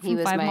from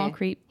 5 Mile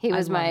Creek. He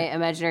was I love my it.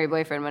 imaginary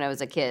boyfriend when I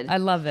was a kid. I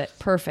love it.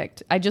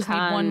 Perfect. I just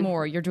need one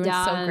more. You're doing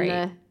so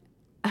great.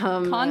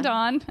 Con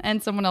Don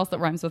and someone else that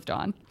rhymes with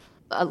Don.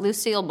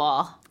 Lucille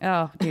Ball.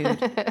 Oh,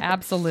 dude.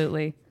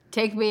 Absolutely.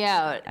 Take me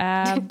out.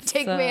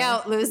 Take me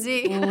out,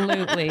 Lucy.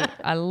 Absolutely.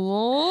 I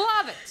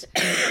love it.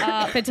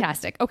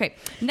 Fantastic. Okay.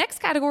 Next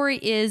category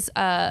is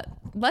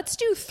let's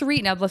do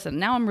 3. Now, listen,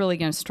 now I'm really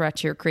going to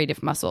stretch your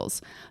creative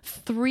muscles.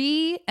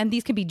 3, and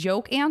these can be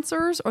joke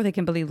answers or they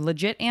can be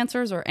legit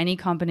answers or any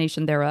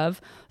combination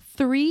thereof.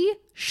 3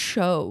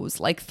 shows,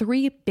 like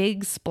 3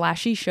 big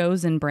splashy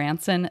shows in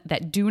Branson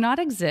that do not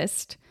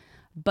exist,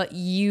 but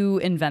you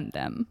invent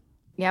them.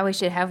 Yeah, we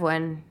should have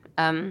one.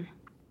 I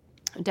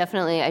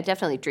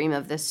definitely dream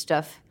of this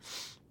stuff.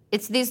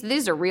 It's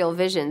these are real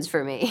visions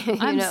for me.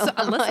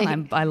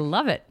 I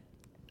love it.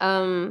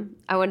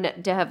 I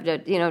would to have to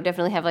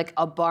definitely have like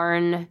a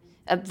barn,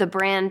 the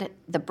brand,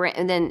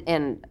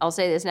 and I'll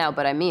say this now,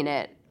 but I mean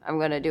it. I'm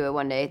gonna do it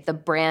one day. The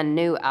brand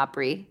new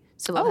Opry.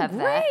 So we'll have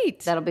great.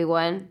 that. That'll be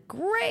one.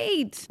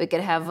 Great. We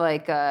could have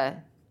like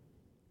a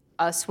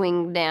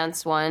swing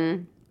dance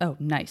one. Oh,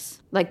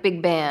 nice. Like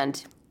big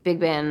band.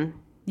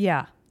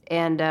 Yeah.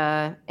 And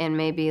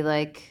maybe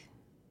like.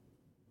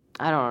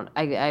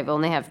 I've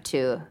only have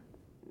 2.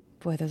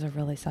 Boy, those are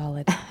really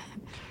solid.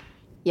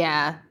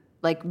 Yeah,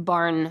 like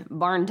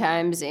barn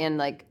times and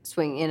like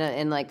swing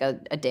in like a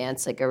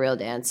dance, like a real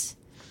dance.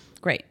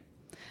 Great.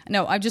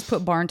 No, I just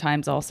put barn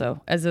times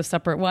also as a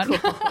separate one.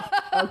 Cool.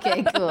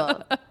 Okay,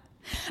 cool.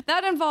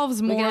 That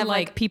involves more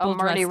like people a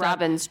Marty dressed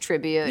Robbins up.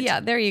 tribute. Yeah,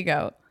 there you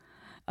go.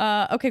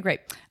 Okay, great.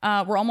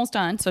 We're almost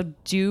done, so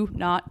do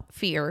not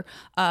fear.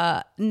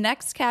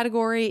 Next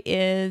category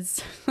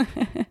is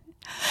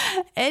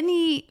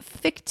any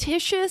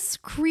fictitious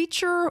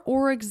creature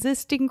or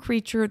existing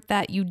creature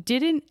that you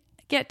didn't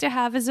get to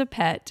have as a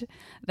pet,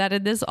 that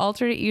in this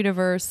alternate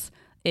universe,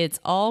 it's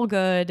all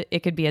good. It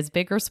could be as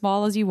big or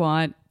small as you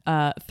want.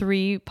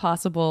 3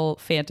 possible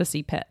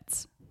fantasy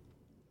pets.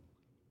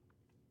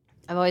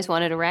 I've always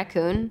wanted a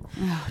raccoon.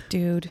 Oh,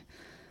 dude.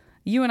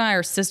 You and I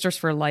are sisters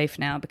for life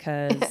now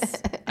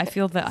because I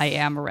feel that I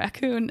am a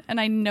raccoon. And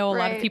I know a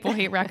lot of people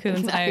hate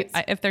raccoons. Nice.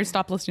 If they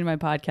stop listening to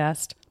my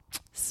podcast,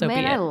 so be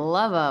it. Man, I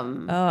love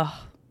them.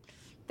 Oh,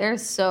 they're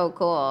so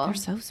cool. They're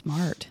so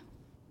smart.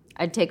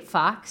 I'd take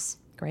fox.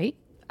 Great.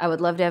 I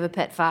would love to have a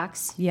pet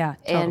fox. Yeah,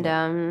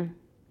 totally.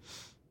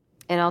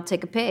 And I'll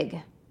take a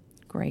pig.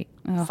 Great.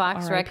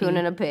 Fox, raccoon,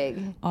 and a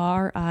pig.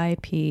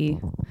 R.I.P.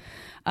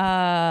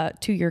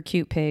 To your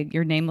cute pig,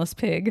 your nameless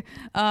pig.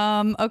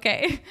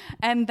 Okay.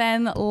 And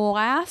then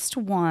last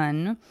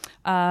one,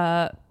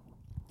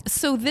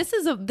 so this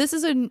is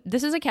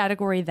a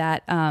category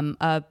that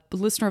a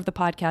listener of the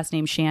podcast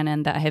named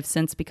Shannon that I have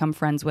since become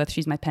friends with.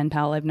 She's my pen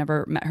pal. I've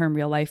never met her in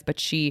real life,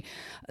 but she's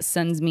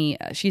sent me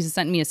a series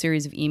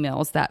of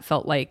emails that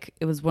felt like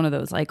it was one of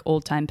those like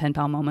old time pen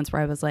pal moments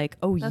where I was like,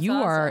 oh, That's you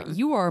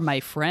awesome. are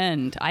my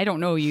friend. I don't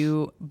know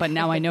you, but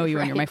now I know you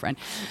and you're my friend.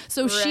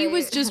 So she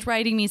was just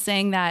writing me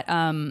saying that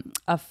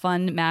a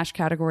fun MASH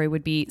category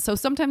would be, so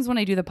sometimes when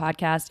I do the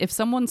podcast, if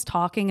someone's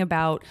talking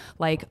about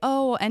like,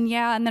 oh, and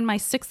then my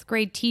 6th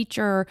grade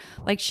teacher,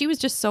 like she was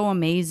just so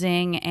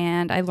amazing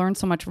and I learned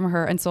so much from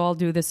her. And so I'll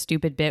do this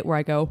stupid bit where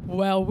I go,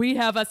 well, we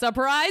have a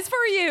surprise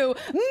for you,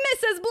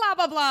 Mrs. Blah,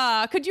 blah,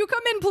 blah. Could you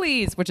come in,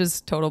 please? Which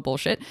is total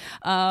bullshit.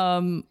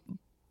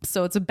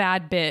 So it's a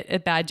bad bit, a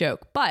bad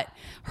joke. But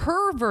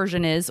her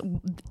version is,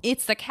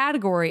 it's the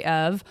category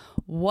of,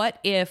 what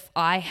if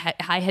I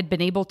had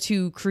been able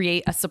to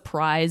create a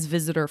surprise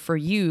visitor for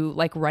you,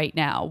 like right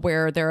now,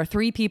 where there are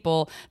 3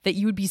 people that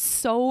you would be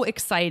so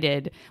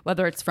excited,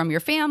 whether it's from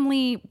your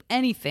family,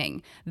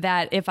 anything,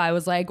 that if I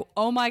was like,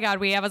 oh my God,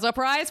 we have a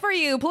surprise for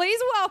you, please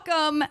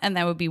welcome. And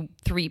that would be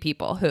 3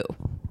 people. Who?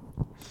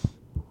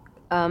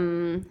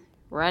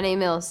 Ronnie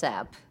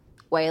Millsap,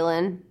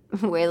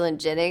 Waylon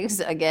Jennings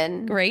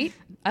again. Great.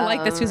 I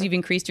like this because you've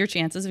increased your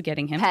chances of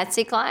getting him.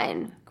 Patsy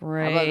Cline.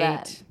 Great. How about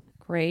that?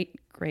 Great.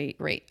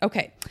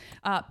 Okay.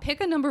 Pick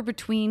a number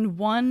between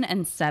 1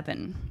 and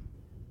 7.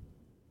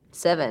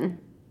 7.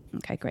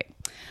 Okay, great.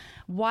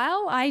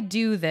 While I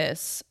do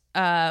this,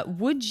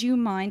 would you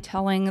mind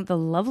telling the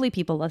lovely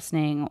people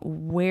listening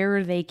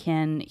where they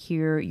can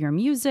hear your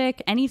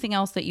music? Anything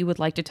else that you would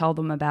like to tell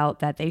them about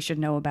that they should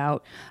know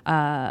about,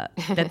 so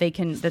that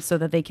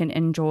they can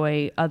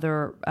enjoy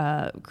other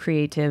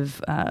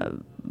creative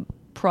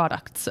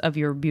products of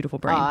your beautiful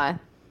brain?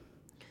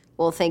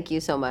 Well, thank you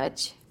so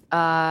much.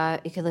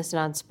 You can listen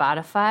on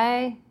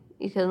Spotify.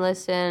 You can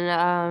listen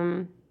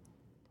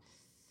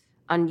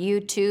on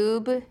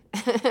YouTube.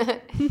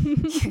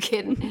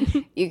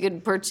 You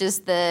can purchase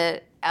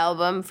the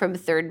album from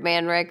Third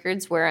Man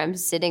Records, where I'm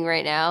sitting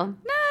right now.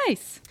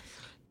 Nice.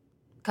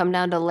 Come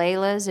down to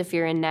Layla's if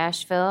you're in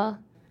Nashville.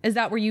 Is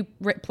that where you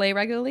play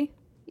regularly?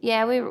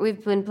 Yeah,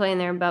 we've been playing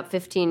there about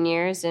 15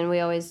 years, and we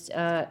always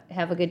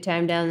have a good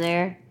time down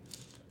there.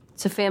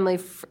 It's a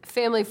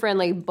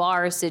family-friendly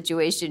bar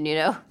situation, you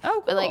know? Oh,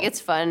 cool. But, like,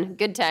 it's fun.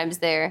 Good times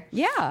there.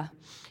 Yeah.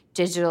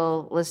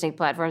 Digital listening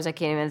platforms, I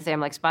can't even say. I'm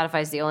like,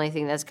 Spotify's the only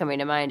thing that's coming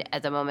to mind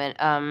at the moment.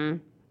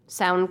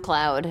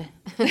 SoundCloud.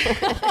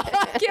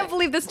 I can't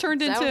believe this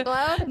turned into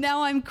SoundCloud?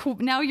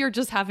 Now you're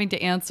just having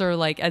to answer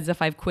like as if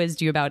I've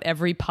quizzed you about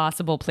every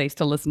possible place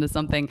to listen to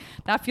something.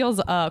 That feels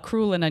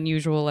cruel and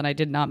unusual, and I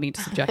did not mean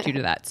to subject you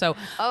to that. So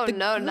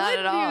not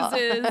at all.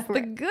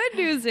 The good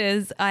news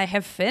is I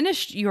have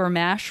finished your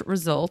MASH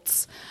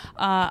results.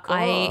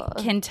 I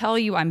can tell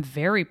you I'm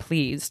very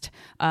pleased,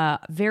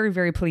 very,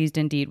 very pleased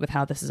indeed with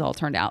how this has all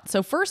turned out.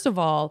 So first of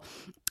all,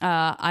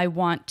 I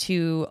want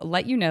to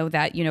let you know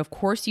that, of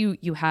course,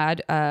 you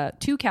had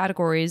 2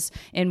 categories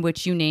in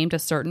which you named a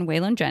certain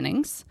Waylon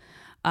Jennings.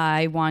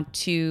 I want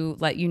to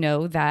let you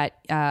know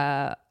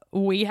that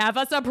we have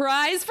a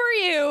surprise for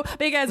you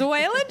because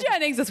Waylon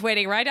Jennings is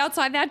waiting right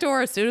outside that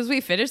door as soon as we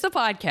finish the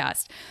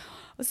podcast.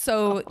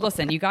 So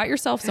listen, you got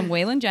yourself some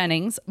Waylon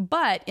Jennings,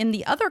 but in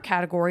the other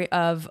category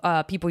of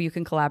people you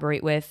can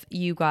collaborate with,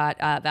 you got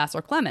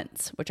Vassar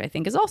Clements, which I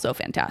think is also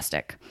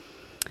fantastic.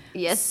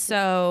 Yes.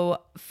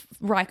 So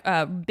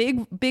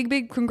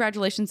big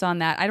congratulations on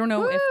that. I don't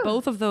know if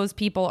both of those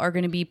people are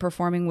going to be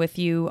performing with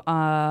you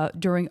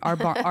during our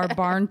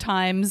Barn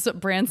Times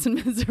Branson,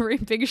 Missouri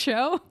big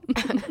show.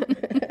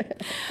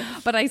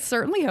 But I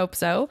certainly hope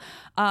so.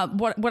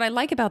 What I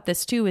like about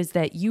this too is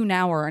that you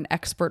now are an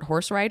expert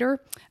horse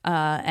rider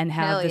and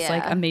have this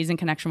like amazing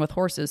connection with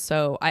horses.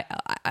 So I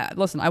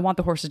listen, I want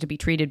the horses to be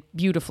treated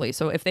beautifully.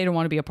 So if they don't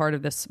want to be a part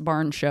of this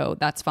barn show,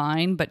 that's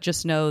fine. But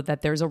just know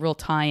that there's a real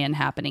tie-in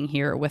happening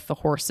here with the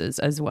horses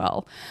as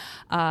well.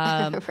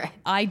 Right.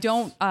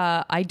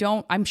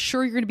 I'm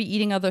sure you're going to be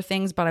eating other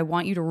things, but I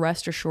want you to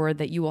rest assured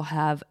that you will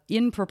have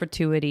in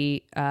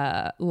perpetuity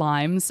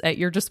limes at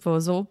your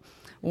disposal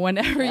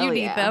whenever you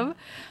need them.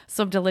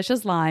 Some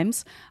delicious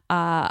limes.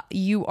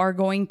 You are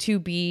going to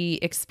be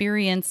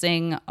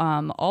experiencing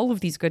all of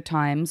these good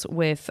times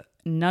with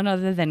none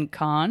other than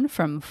Khan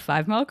from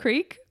 5 Mile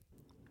Creek.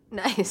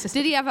 Nice.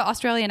 Did he have an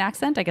Australian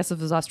accent? I guess if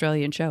it was an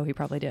Australian show, he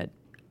probably did.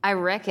 I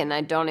reckon.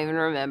 I don't even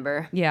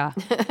remember. Yeah,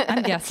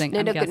 I'm guessing.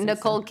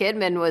 Nicole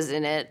Kidman was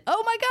in it.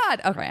 Oh my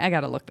God. Okay, I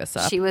got to look this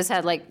up. She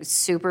had like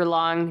super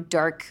long,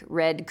 dark,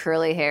 red,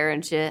 curly hair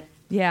and shit.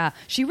 Yeah,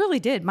 she really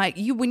did.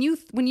 When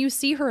you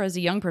see her as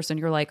a young person,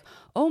 you're like,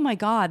 oh my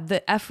God,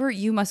 the effort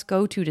you must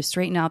go to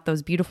straighten out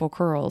those beautiful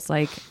curls.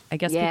 Like, I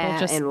guess people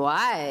just and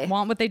why?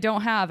 Want what they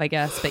don't have, I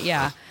guess. But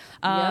yeah.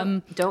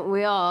 Don't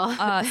we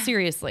all?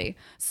 Seriously.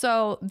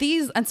 So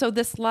these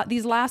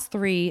last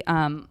 3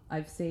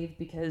 I've saved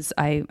because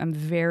I am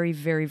very,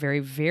 very, very,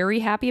 very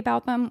happy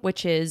about them,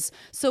 which is,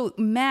 so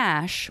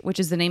MASH, which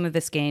is the name of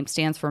this game,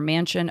 stands for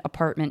Mansion,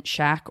 Apartment,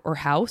 Shack, or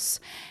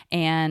House.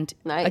 And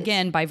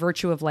again, by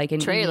virtue of like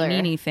an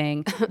eeny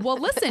thing. Well,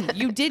 listen,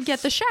 you did get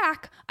the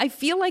shack. I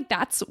feel like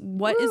that's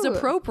what is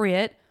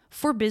appropriate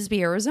for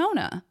Bisbee,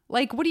 Arizona.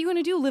 Like, what are you going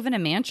to do? Live in a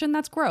mansion?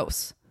 That's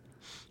gross.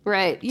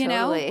 Right. You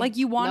know, like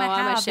you want to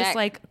have this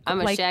like,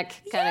 I'm a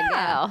shack kind of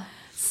gal.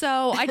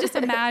 So I just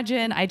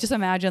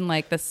imagine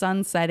like the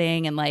sun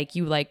setting and like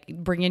you like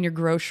bring in your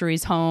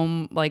groceries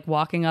home, like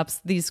walking up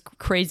these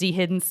crazy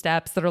hidden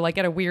steps that are like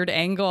at a weird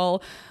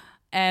angle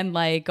and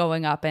like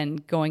going up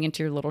and going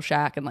into your little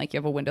shack and like you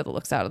have a window that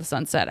looks out of the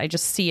sunset. I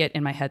just see it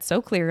in my head so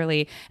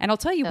clearly. And I'll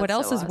tell you what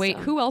else is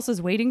who else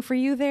is waiting for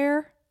you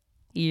there?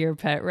 Your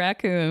pet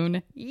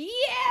raccoon. Yeah.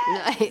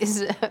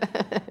 Nice.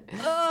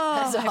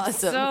 Oh, that's awesome. I'm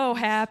so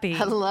happy.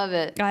 I love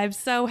it. I'm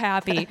so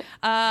happy.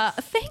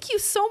 Thank you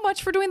so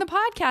much for doing the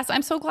podcast.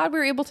 I'm so glad we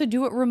were able to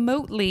do it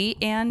remotely.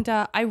 And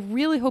I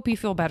really hope you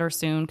feel better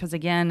soon. Because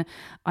again,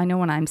 I know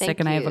when I'm sick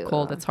and I have a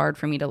cold, it's hard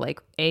for me to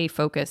like A,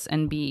 focus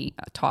and B,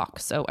 talk.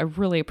 So I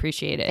really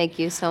appreciate it. Thank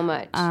you so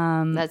much.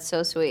 That's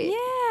so sweet.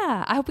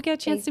 Yeah. I hope we get a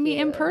chance to meet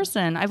in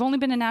person. I've only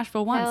been in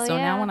Nashville once. So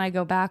now when I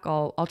go back,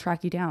 I'll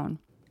track you down.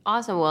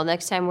 Awesome. Well,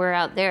 next time we're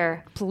out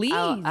there, please,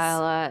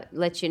 I'll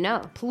let you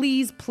know.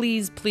 Please,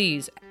 please,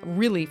 please.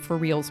 Really, for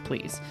reals,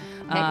 please.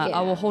 I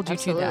will hold you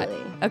to that.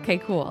 Okay,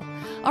 cool.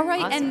 All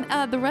right. Awesome.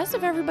 And the rest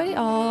of everybody,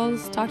 I'll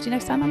talk to you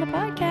next time on the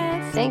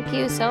podcast. Thank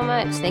you so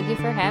much. Thank you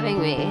for having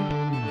me.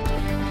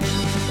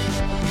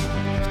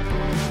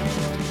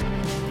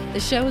 The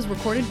show is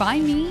recorded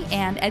by me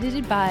and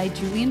edited by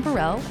Julian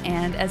Burrell.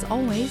 And as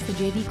always, the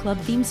JD Club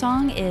theme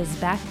song is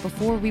Back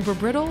Before We Were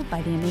Brittle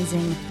by the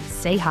amazing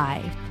Say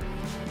Hi.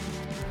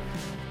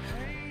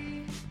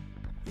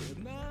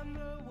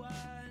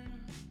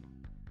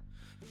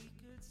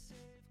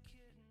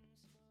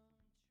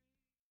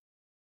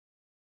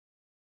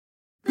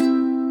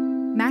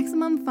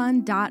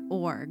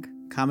 MaximumFun.org.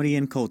 Comedy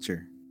and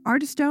culture.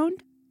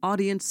 Artist-owned.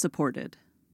 Audience supported.